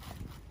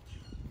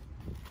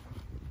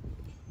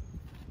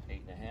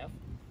 8.5.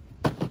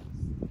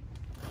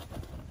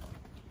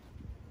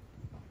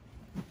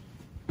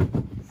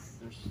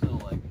 There's still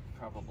like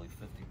probably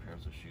 50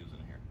 pairs of shoes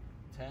in here.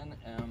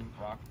 10M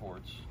rock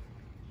boards.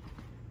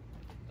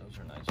 Those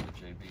are nice. The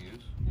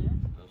JBUs. Yeah.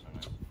 Those are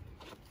nice.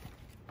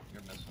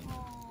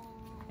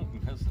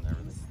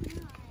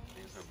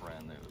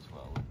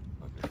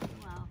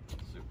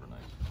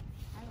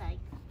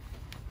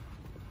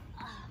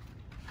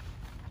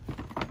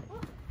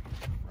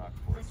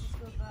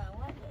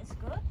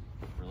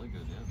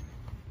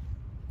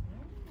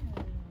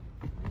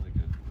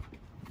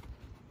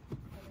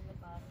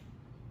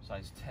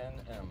 Size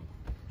 10M.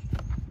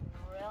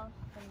 Morale,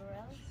 the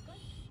morale is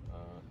good.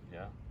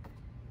 Yeah.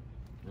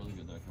 Really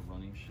good, like a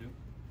running shoe.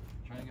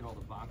 Trying to get all the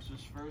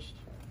boxes first.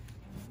 I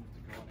have to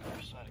go on the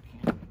other side. I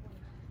can't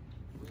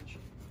reach.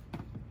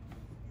 I'm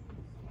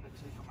gonna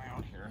take them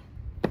out here.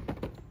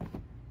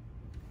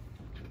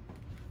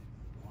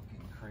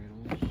 Walking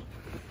cradles.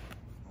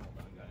 Hold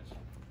on, guys.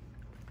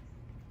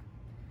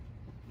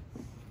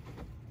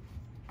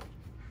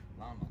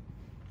 Llama.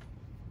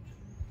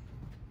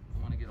 I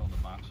want to get all the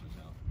boxes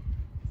out.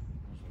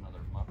 There's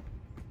another mup.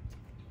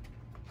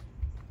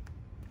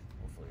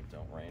 Hopefully it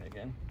don't rain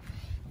again.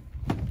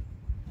 That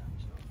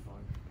was no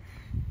fun.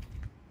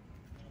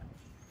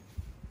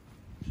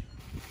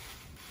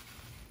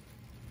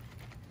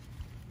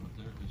 But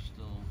there is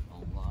still a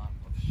lot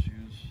of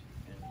shoes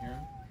in here.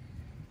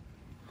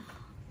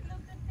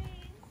 Look at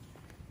these.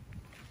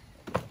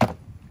 Oh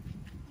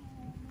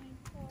my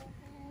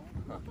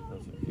God.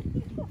 Those are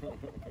cute.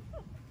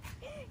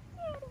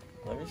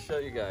 Let me show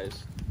you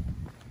guys.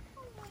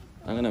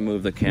 I'm gonna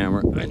move the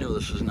camera. I know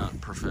this is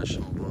not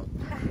professional, but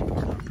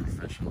we're not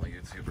professional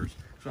YouTubers.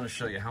 Just want to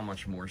show you how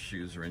much more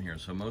shoes are in here.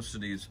 So most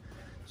of these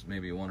is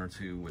maybe one or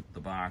two with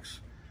the box,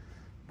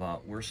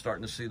 but we're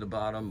starting to see the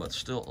bottom, but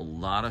still a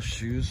lot of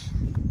shoes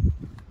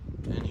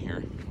in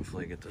here.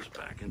 Hopefully I get this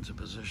back into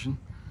position.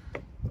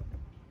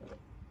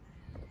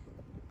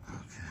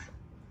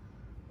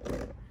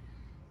 Okay.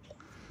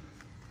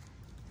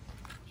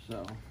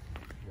 So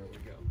here we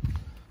go.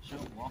 So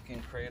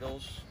walking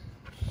cradles,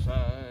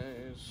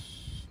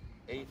 size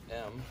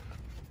 8M,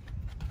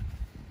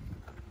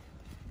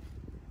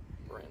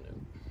 brand new.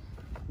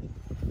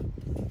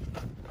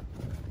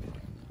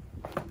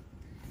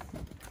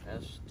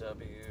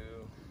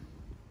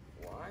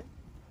 SWY,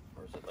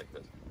 or is it like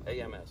this?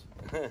 AMS.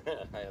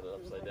 I had it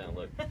upside down.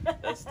 Look,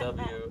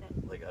 SW.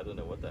 Like I don't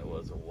know what that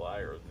was, a Y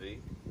or a V,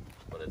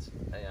 but it's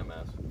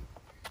AMS.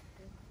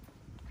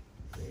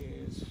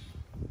 These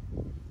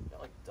got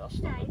like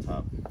dust on the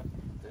top.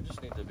 They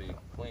just need to be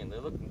clean. They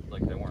look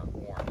like they weren't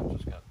worn. They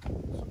just got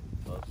some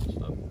dust and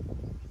stuff.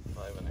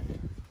 5.5.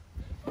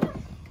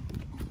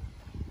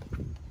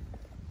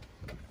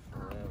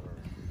 Forever.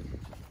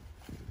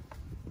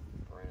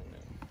 Brand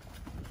new.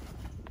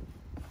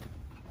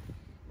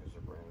 These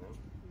are brand new.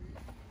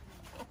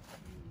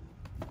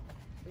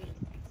 Really nice.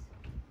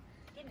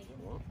 Give me.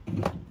 What?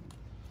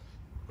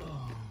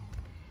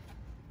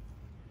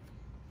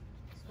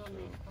 So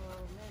men,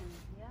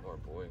 yeah. Or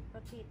boy.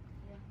 Petite,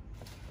 yeah.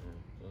 Yeah,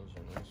 those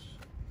are nice.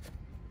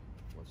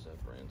 What's that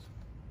brand?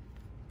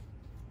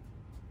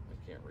 I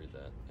can't read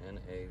that.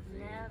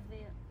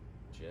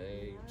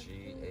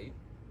 NAVJG8.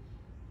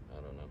 I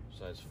don't know.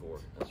 Size 4.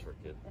 That's for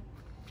kid.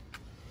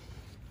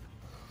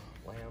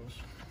 Lambs.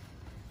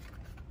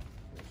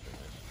 These are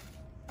nice.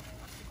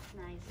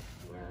 Nice.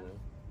 Yeah. Brand new.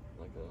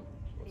 Like a,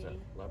 what's that?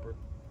 Really? Leopard?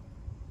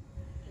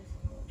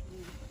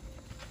 Mm.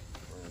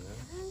 Brand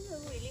new.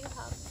 I'm really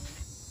happy.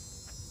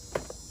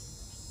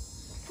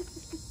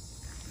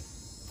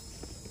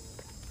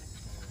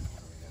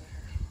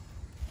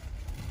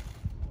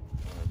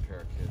 Another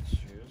pair of kids'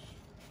 shoes.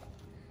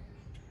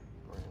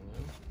 Brand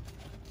new.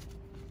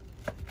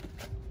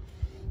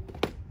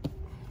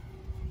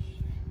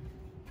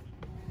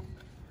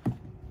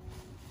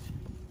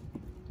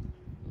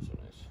 Those are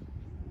nice.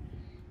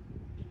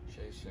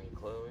 Chase and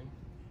Chloe.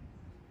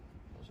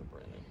 Those are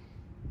brand new.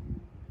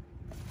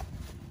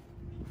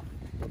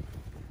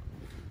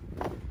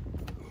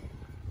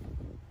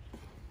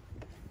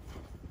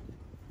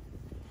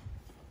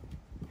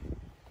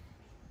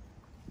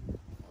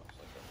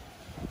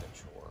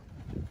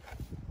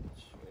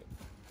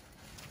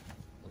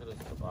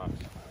 Box.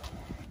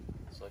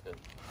 It's like a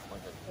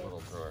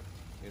little drawer.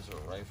 These are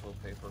Rifle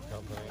Paper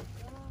Company.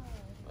 Oh,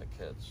 My kids.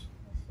 that's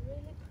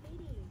really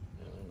pretty.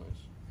 Yeah, they're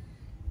nice.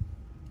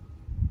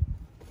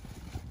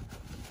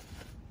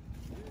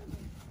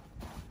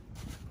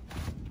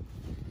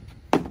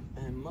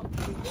 And mugs.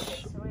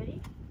 It's ready?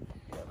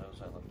 Yeah,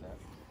 those I looked at.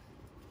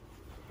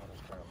 Another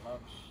pair of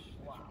mugs.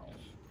 Wow.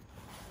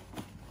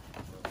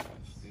 Really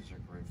nice. These are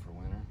great for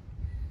winter.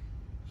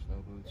 Snow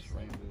boots,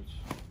 rain boots.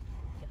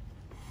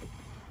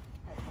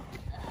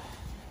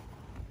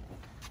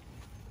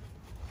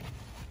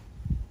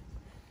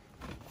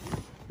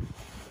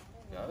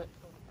 Got it?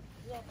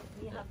 Yeah,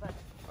 we have a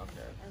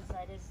Okay.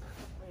 inside is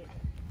with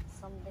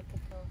some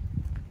little.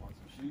 Want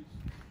some shoes?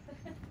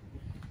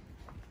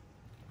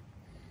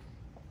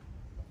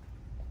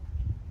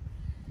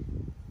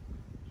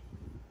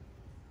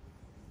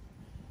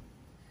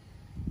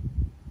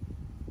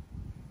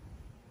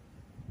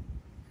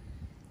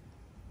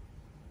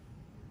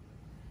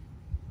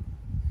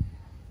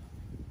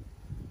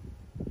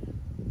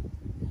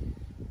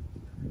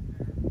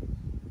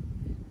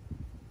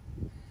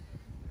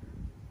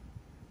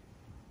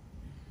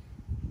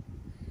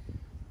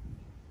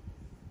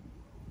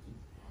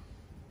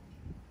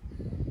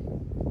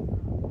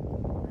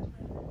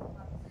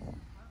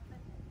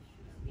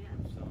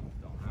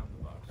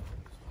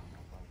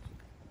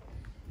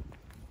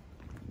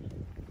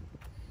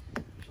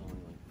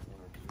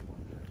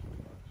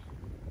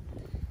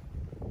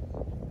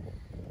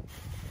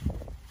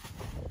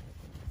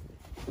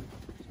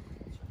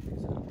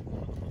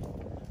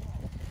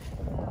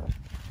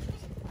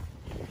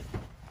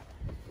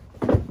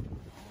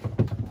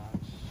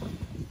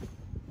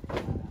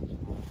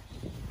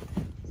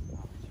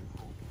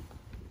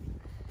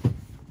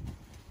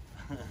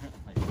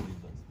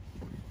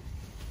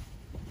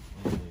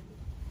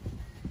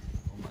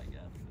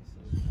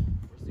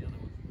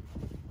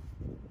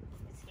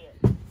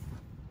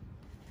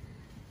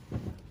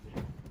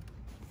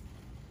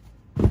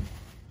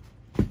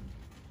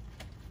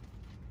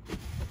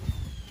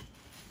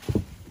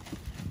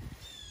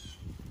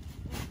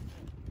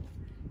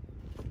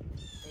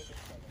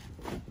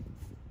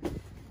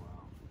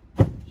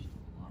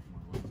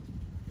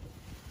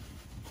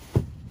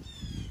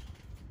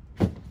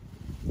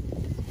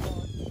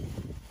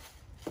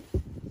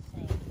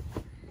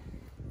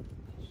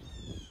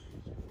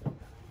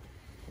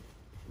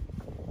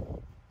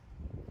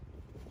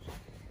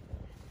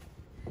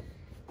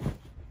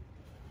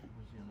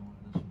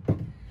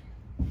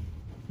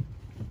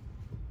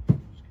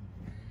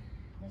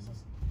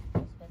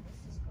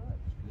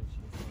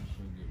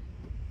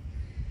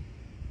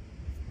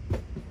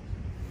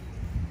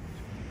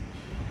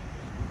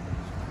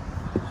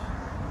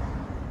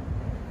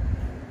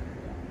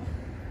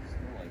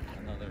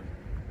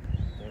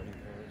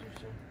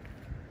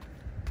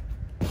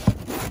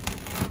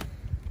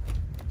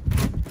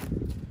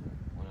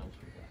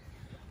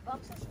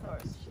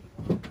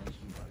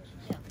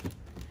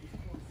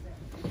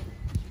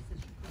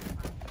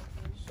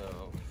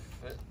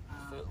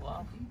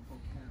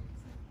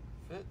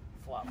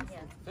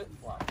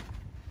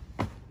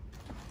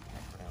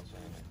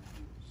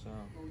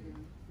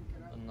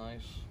 A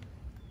nice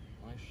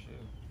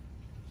shoe.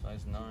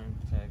 Size 9,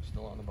 tag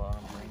still on the bottom.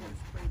 It's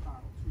like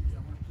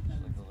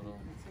a little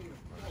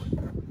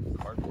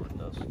cardboard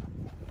dust.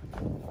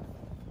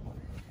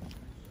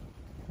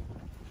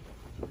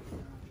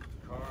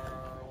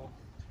 Carl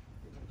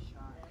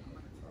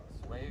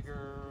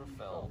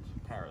Lagerfeld,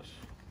 Paris.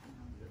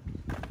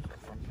 So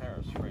from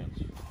Paris, France.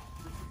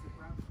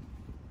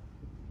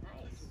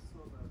 Nice.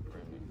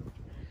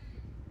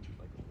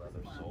 Like a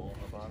leather sole on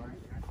the bottom.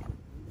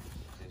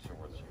 These are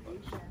worth some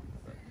bucks.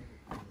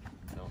 But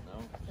don't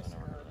know, because I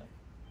never heard of that.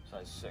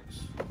 Size 6.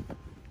 So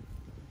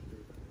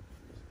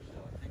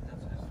I think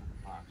that's it.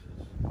 Boxes.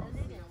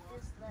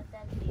 Just let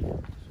that be.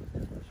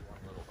 There's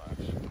one little box.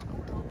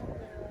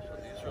 So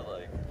these are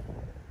like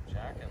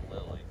Jack and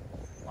Lily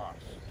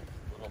locks,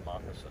 little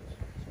moccasins.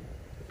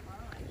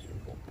 These are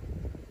cool.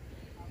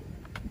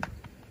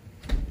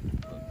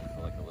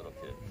 Look like a little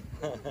kid.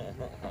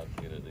 How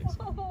cute are these?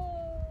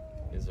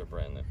 These are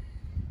brand new.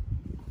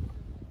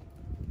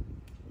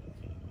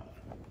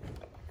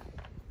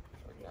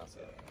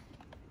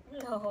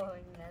 No,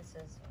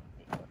 necessary.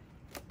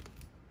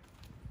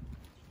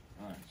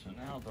 Alright, so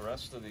now the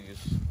rest of these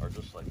are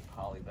just like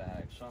poly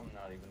bags, some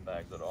not even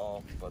bagged at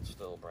all, but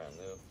still brand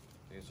new.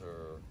 These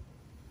are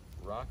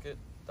rocket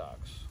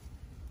docks.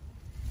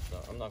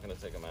 So I'm not going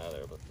to take them out of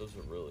there, but those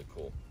are really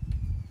cool.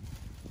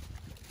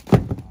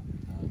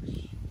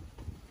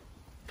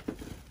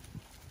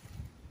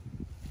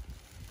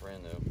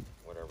 Brand new,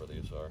 whatever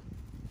these are.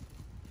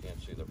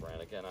 Can't see the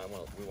brand. Again,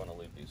 we want to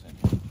leave these in.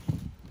 So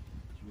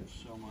we have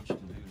so much to do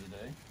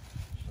today.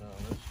 So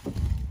let's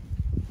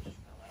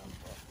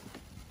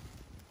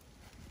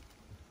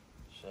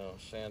so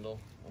sandal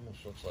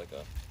almost looks like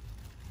a,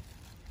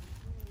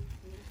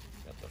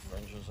 got the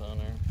fringes on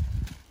there.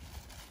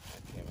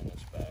 That came in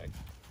this bag.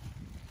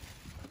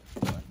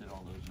 I did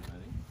all those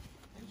already.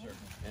 These are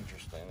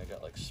interesting. They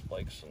got like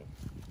spikes and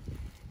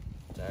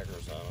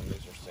daggers on them.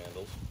 These are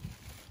sandals.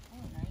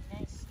 Oh,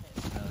 nice.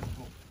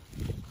 Cool.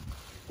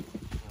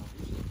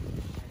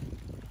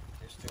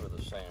 These two are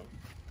the same.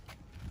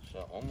 So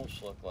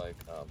almost look like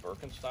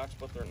Birkenstocks,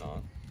 but they're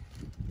not.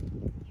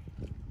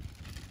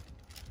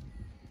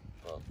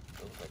 Well,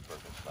 they look like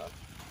Birkenstocks,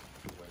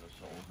 the way the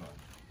soles are.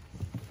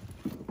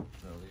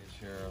 So these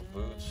here are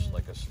boots,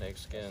 like a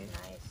snakeskin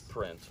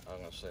print. I'm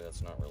going to say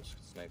that's not real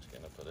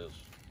snakeskin. If it is,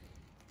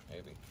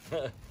 maybe.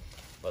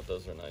 But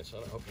those are nice. I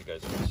hope you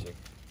guys can see.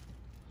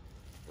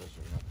 Those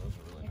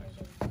are really nice.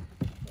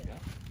 Yeah.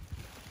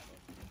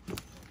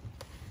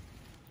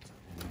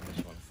 And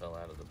this one fell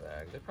out of the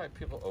bag.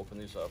 People open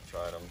these up,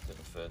 tried them,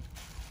 didn't fit,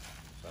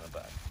 sent it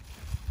back.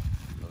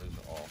 So these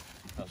are all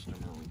customer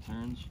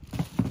returns.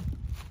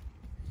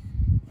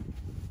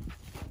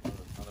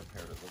 Another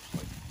pair that looks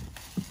like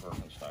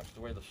Birkenstocks,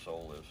 the way the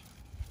sole is,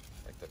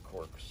 like the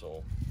cork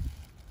sole.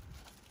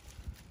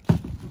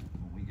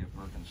 When we get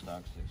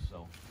Birkenstocks, they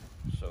sell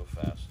so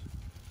fast.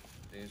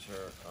 These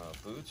are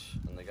boots,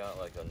 and they got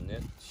like a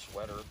knit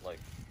sweater, like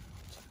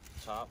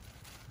top.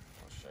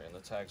 I'll show you. And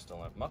the tag's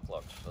still on.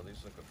 Mucklux, so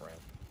these are a good brand.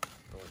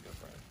 Really good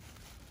brand.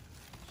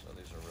 So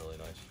these are really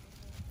nice.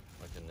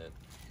 Like a knit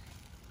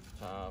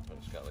top, and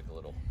it's got like a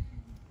little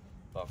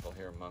buckle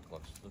here.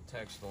 Mucklux. The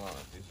tag's still on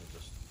it. These are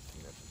just,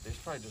 these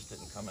probably just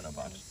didn't come in a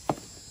box.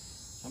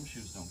 Some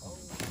shoes don't come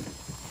in a box.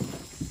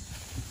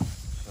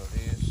 So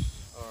these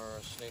are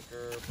a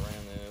sneaker,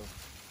 brand new.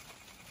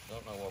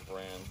 Don't know what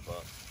brand,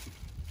 but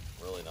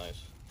really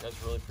nice. Guys,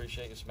 really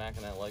appreciate you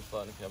smacking that like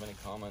button. If you have any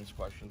comments,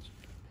 questions,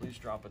 please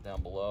drop it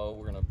down below.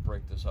 We're going to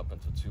break this up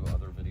into 2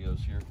 other videos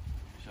here.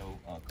 So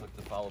click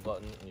the follow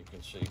button and you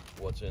can see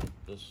what's in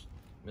this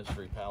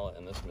mystery pallet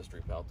and this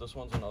mystery pallet. This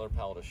one's another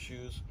pallet of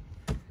shoes.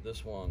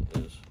 This one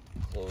is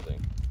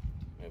clothing.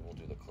 Maybe we'll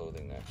do the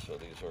clothing next. So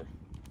these are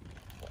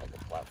like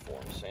a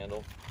platform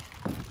sandal.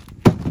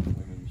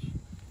 Women's.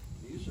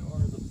 These are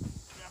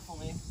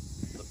definitely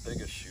the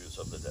biggest shoes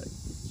of the day.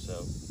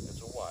 So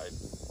it's a wide.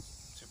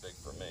 Big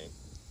for me.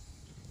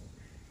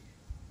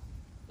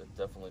 They've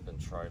definitely been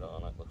tried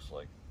on, it looks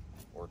like,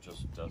 or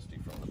just dusty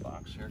from the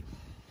box here.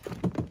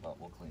 But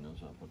we'll clean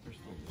those up, but they're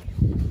still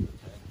good.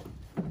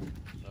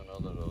 So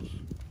another of those,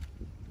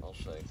 I'll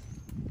say,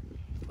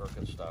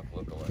 Birkenstock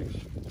lookalikes.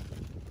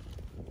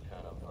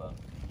 Kind of,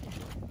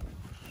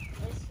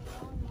 There's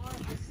one more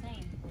of the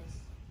same.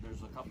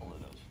 There's a couple of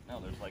those.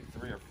 No, there's like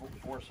 3 or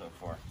 4 so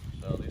far.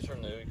 So these are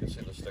new. You can see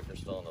the sticker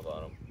still on the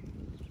bottom.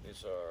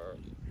 These are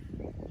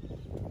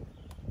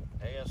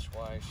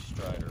ASY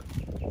Strider.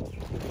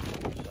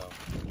 So,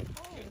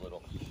 cute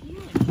little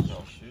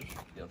shoes.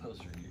 Yeah, those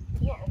are cute.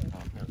 Whoa.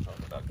 I'm here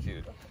talking about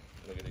cute.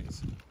 Look at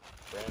these.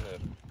 Brand new.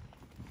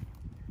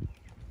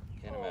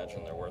 Can't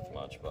imagine they're worth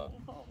much, but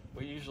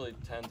we usually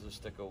tend to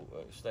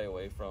stay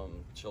away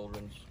from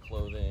children's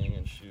clothing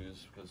and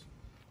shoes because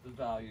the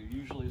value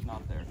usually is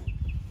not there.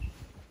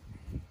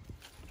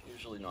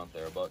 Usually not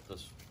there, but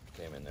this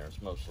came in there. It's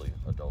mostly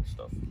adult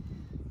stuff.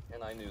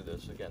 And I knew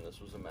this. Again,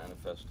 this was a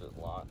manifested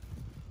lot.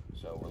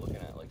 So we're looking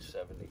at like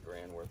 70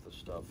 grand worth of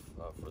stuff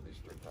for these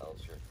 3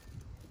 pallets here.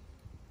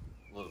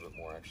 A little bit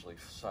more actually.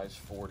 Size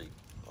 40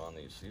 on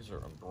these. These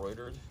are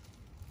embroidered.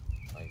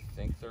 I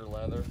think they're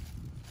leather.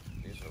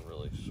 These are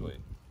really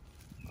sweet.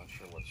 Not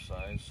sure what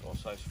size. Oh,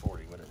 size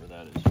 40, whatever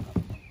that is.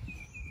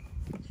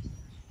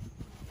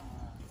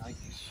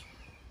 Nikes.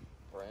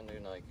 Brand new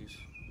Nikes.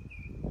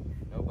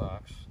 No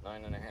box.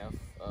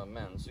 9.5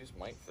 men's. These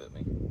might fit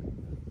me.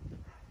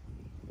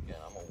 Again,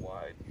 I'm a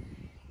wide.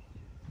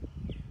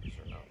 These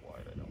are not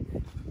wide, I don't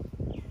believe.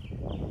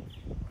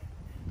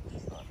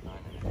 About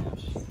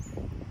 9.5s.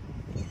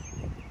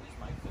 These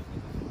might fit me.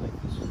 These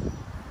Nikes.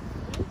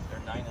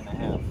 They're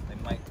 9.5. They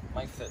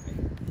might fit me.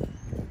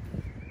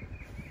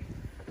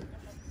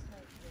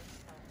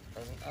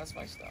 That's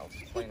my style.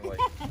 It's plain white.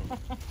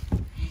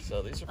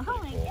 So these are pretty cool.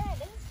 Oh my god,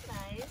 that's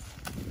nice.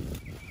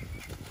 These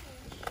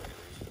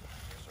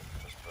are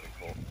just pretty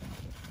cool.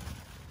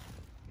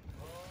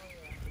 Oh yeah.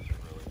 These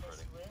are really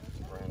pretty.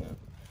 Brand new.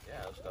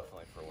 Yeah, it's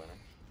definitely for winter.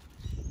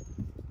 It's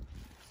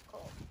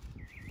cool. I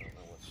don't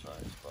know what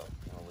size, but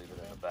I'll leave it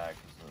in the bag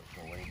because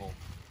the label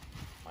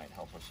might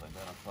help us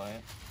identify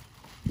it.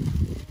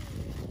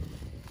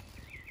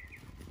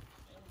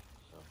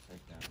 So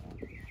take that one.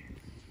 I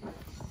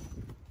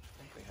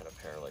think we had a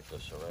pair like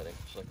this already.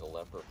 It's like a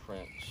leopard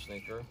print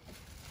sneaker.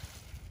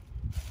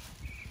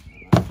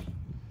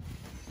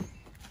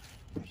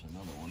 There's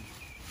another one.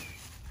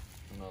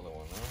 Another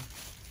one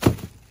there.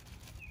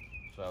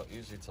 So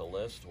easy to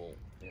list. We'll,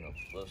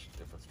 list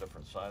if it's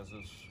different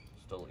sizes.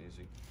 Still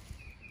easy.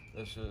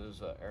 This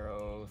is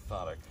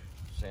Aerothotic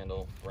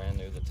sandal, brand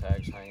new. The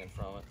tag's hanging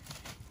from it.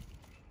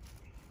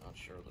 Not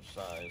sure the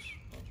size.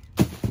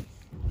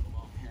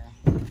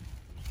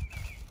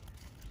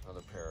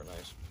 Another pair of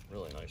nice,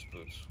 really nice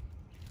boots.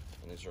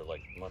 And these are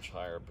like much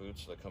higher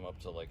boots that come up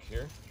to like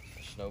here.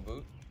 A snow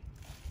boot.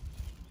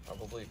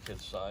 Probably a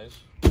kid's size.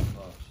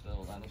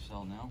 Still that'll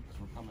sell now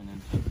because we're coming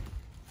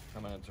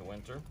into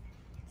winter.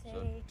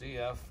 So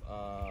DF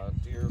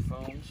deer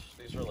foams.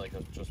 These are like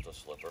just a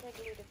slipper.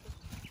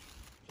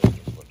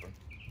 Just a slipper.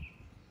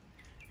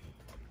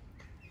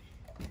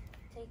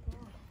 Take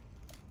more.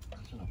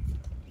 That's enough.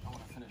 I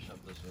want to finish up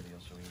this video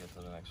so we can get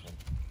to the next one.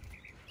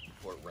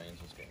 Before it rains,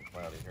 it's getting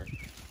cloudy here.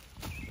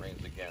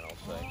 Rains again, I'll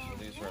say. So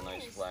these are a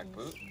nice black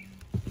boot.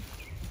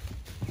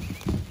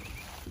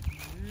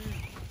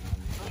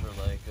 These are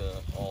like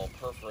all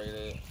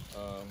perforated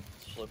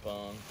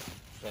slip-on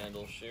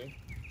sandal shoe.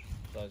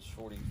 Size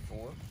 44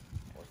 or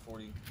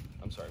 40.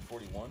 I'm sorry,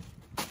 41.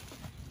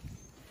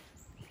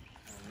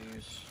 And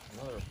these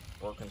another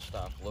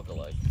Birkenstock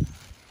look-alike.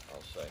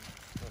 I'll say. I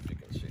don't know if you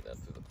can see that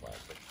through the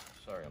plastic.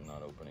 Sorry, I'm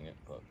not opening it,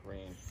 but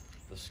green.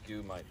 The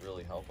skew might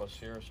really help us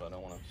here, so I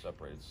don't want to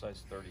separate it.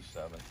 Size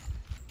 37.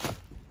 A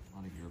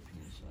lot of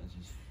European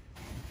sizes.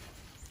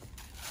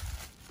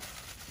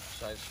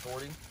 Size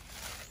 40.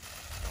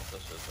 Oh,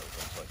 this is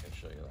open, so I can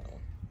show you that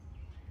one.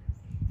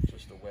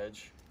 Just a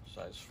wedge.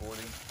 Size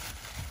 40.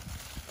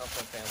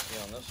 Nothing fancy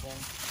on this one.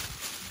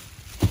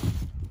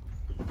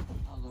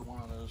 Another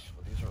one of those.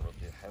 Well, these are a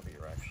bit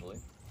heavier, actually.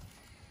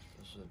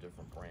 This is a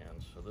different brand.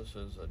 So this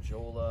is a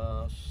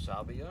Jola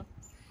Sabia.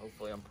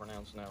 Hopefully I'm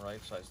pronouncing that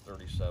right. Size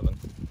 37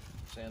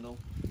 sandal.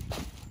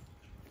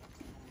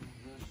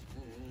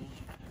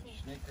 This is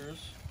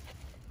sneakers.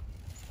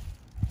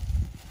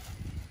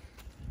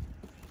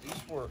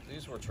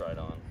 These were tried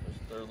on.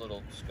 They're a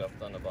little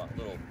scuffed on the bottom,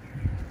 little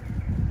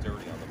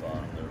dirty on the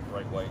bottom. They're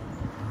bright white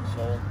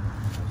sole.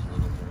 Just a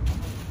little dirty.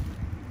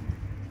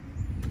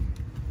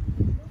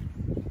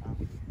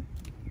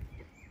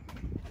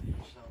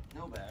 So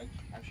no bags.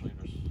 Actually,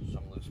 there's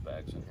some loose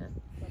bags in here.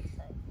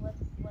 What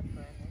brand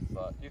is it?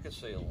 But you can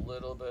see a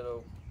little bit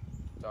of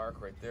dark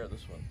right there.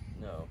 This one,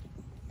 no.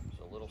 There's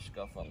a little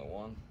scuff on the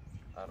one.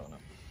 I don't know.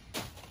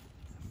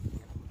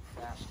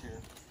 Fast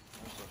here.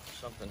 There's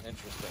something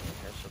interesting in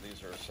here. So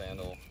these are a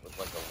sandal with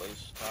like a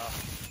lace top,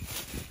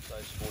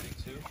 size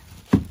 42. This,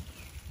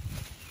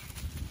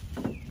 I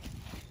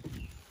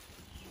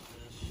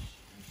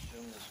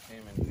assume this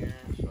came in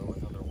here. So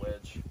another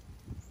wedge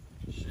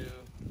shoe,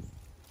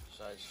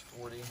 size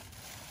 40.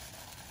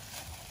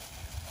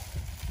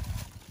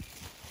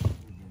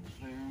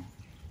 There.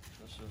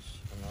 This is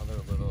another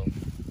little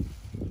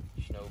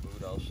snow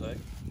boot, I'll say. So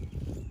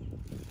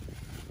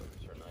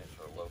these are nice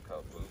for a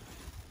low-cut boot.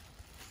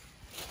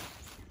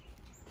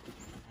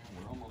 And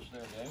we're almost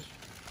there, guys.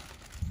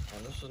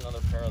 And this is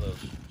another pair of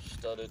those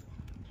studded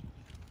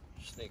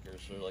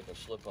sneakers. They're like a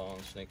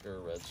slip-on sneaker,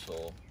 red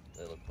sole.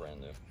 They look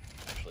brand new.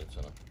 Actually, it's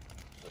in a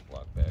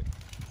Ziploc bag.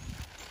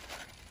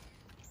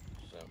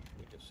 So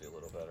you can see a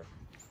little better.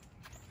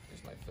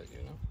 These might fit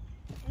you,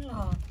 no?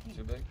 No.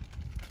 Too big?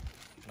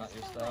 Not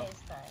your style?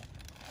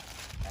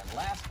 And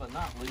last but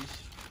not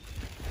least,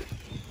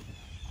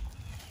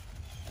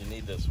 you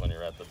need this when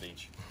you're at the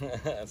beach.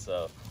 It's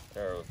a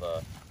pair of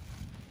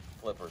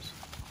flippers.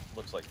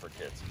 Looks like for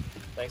kids.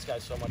 Thanks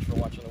guys so much for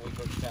watching the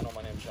WeCoach channel.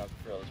 My name is Chuck.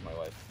 This is my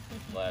wife,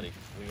 Laddie.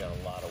 We got a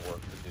lot of work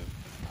to do.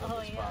 The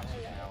box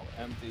is now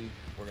empty.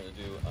 We're going to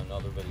do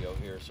another video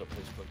here, so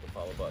please click the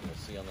follow button. We'll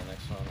see you on the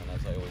next one. And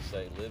as I always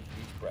say, live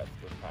each breath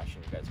with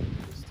passion. You guys can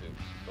do this too.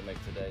 Go make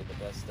today the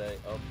best day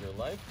of your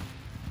life.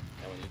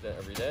 And when you do it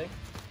every day,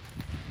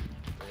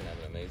 and have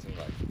an amazing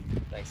life.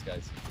 Thanks,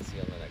 guys. See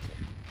you on the next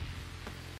one.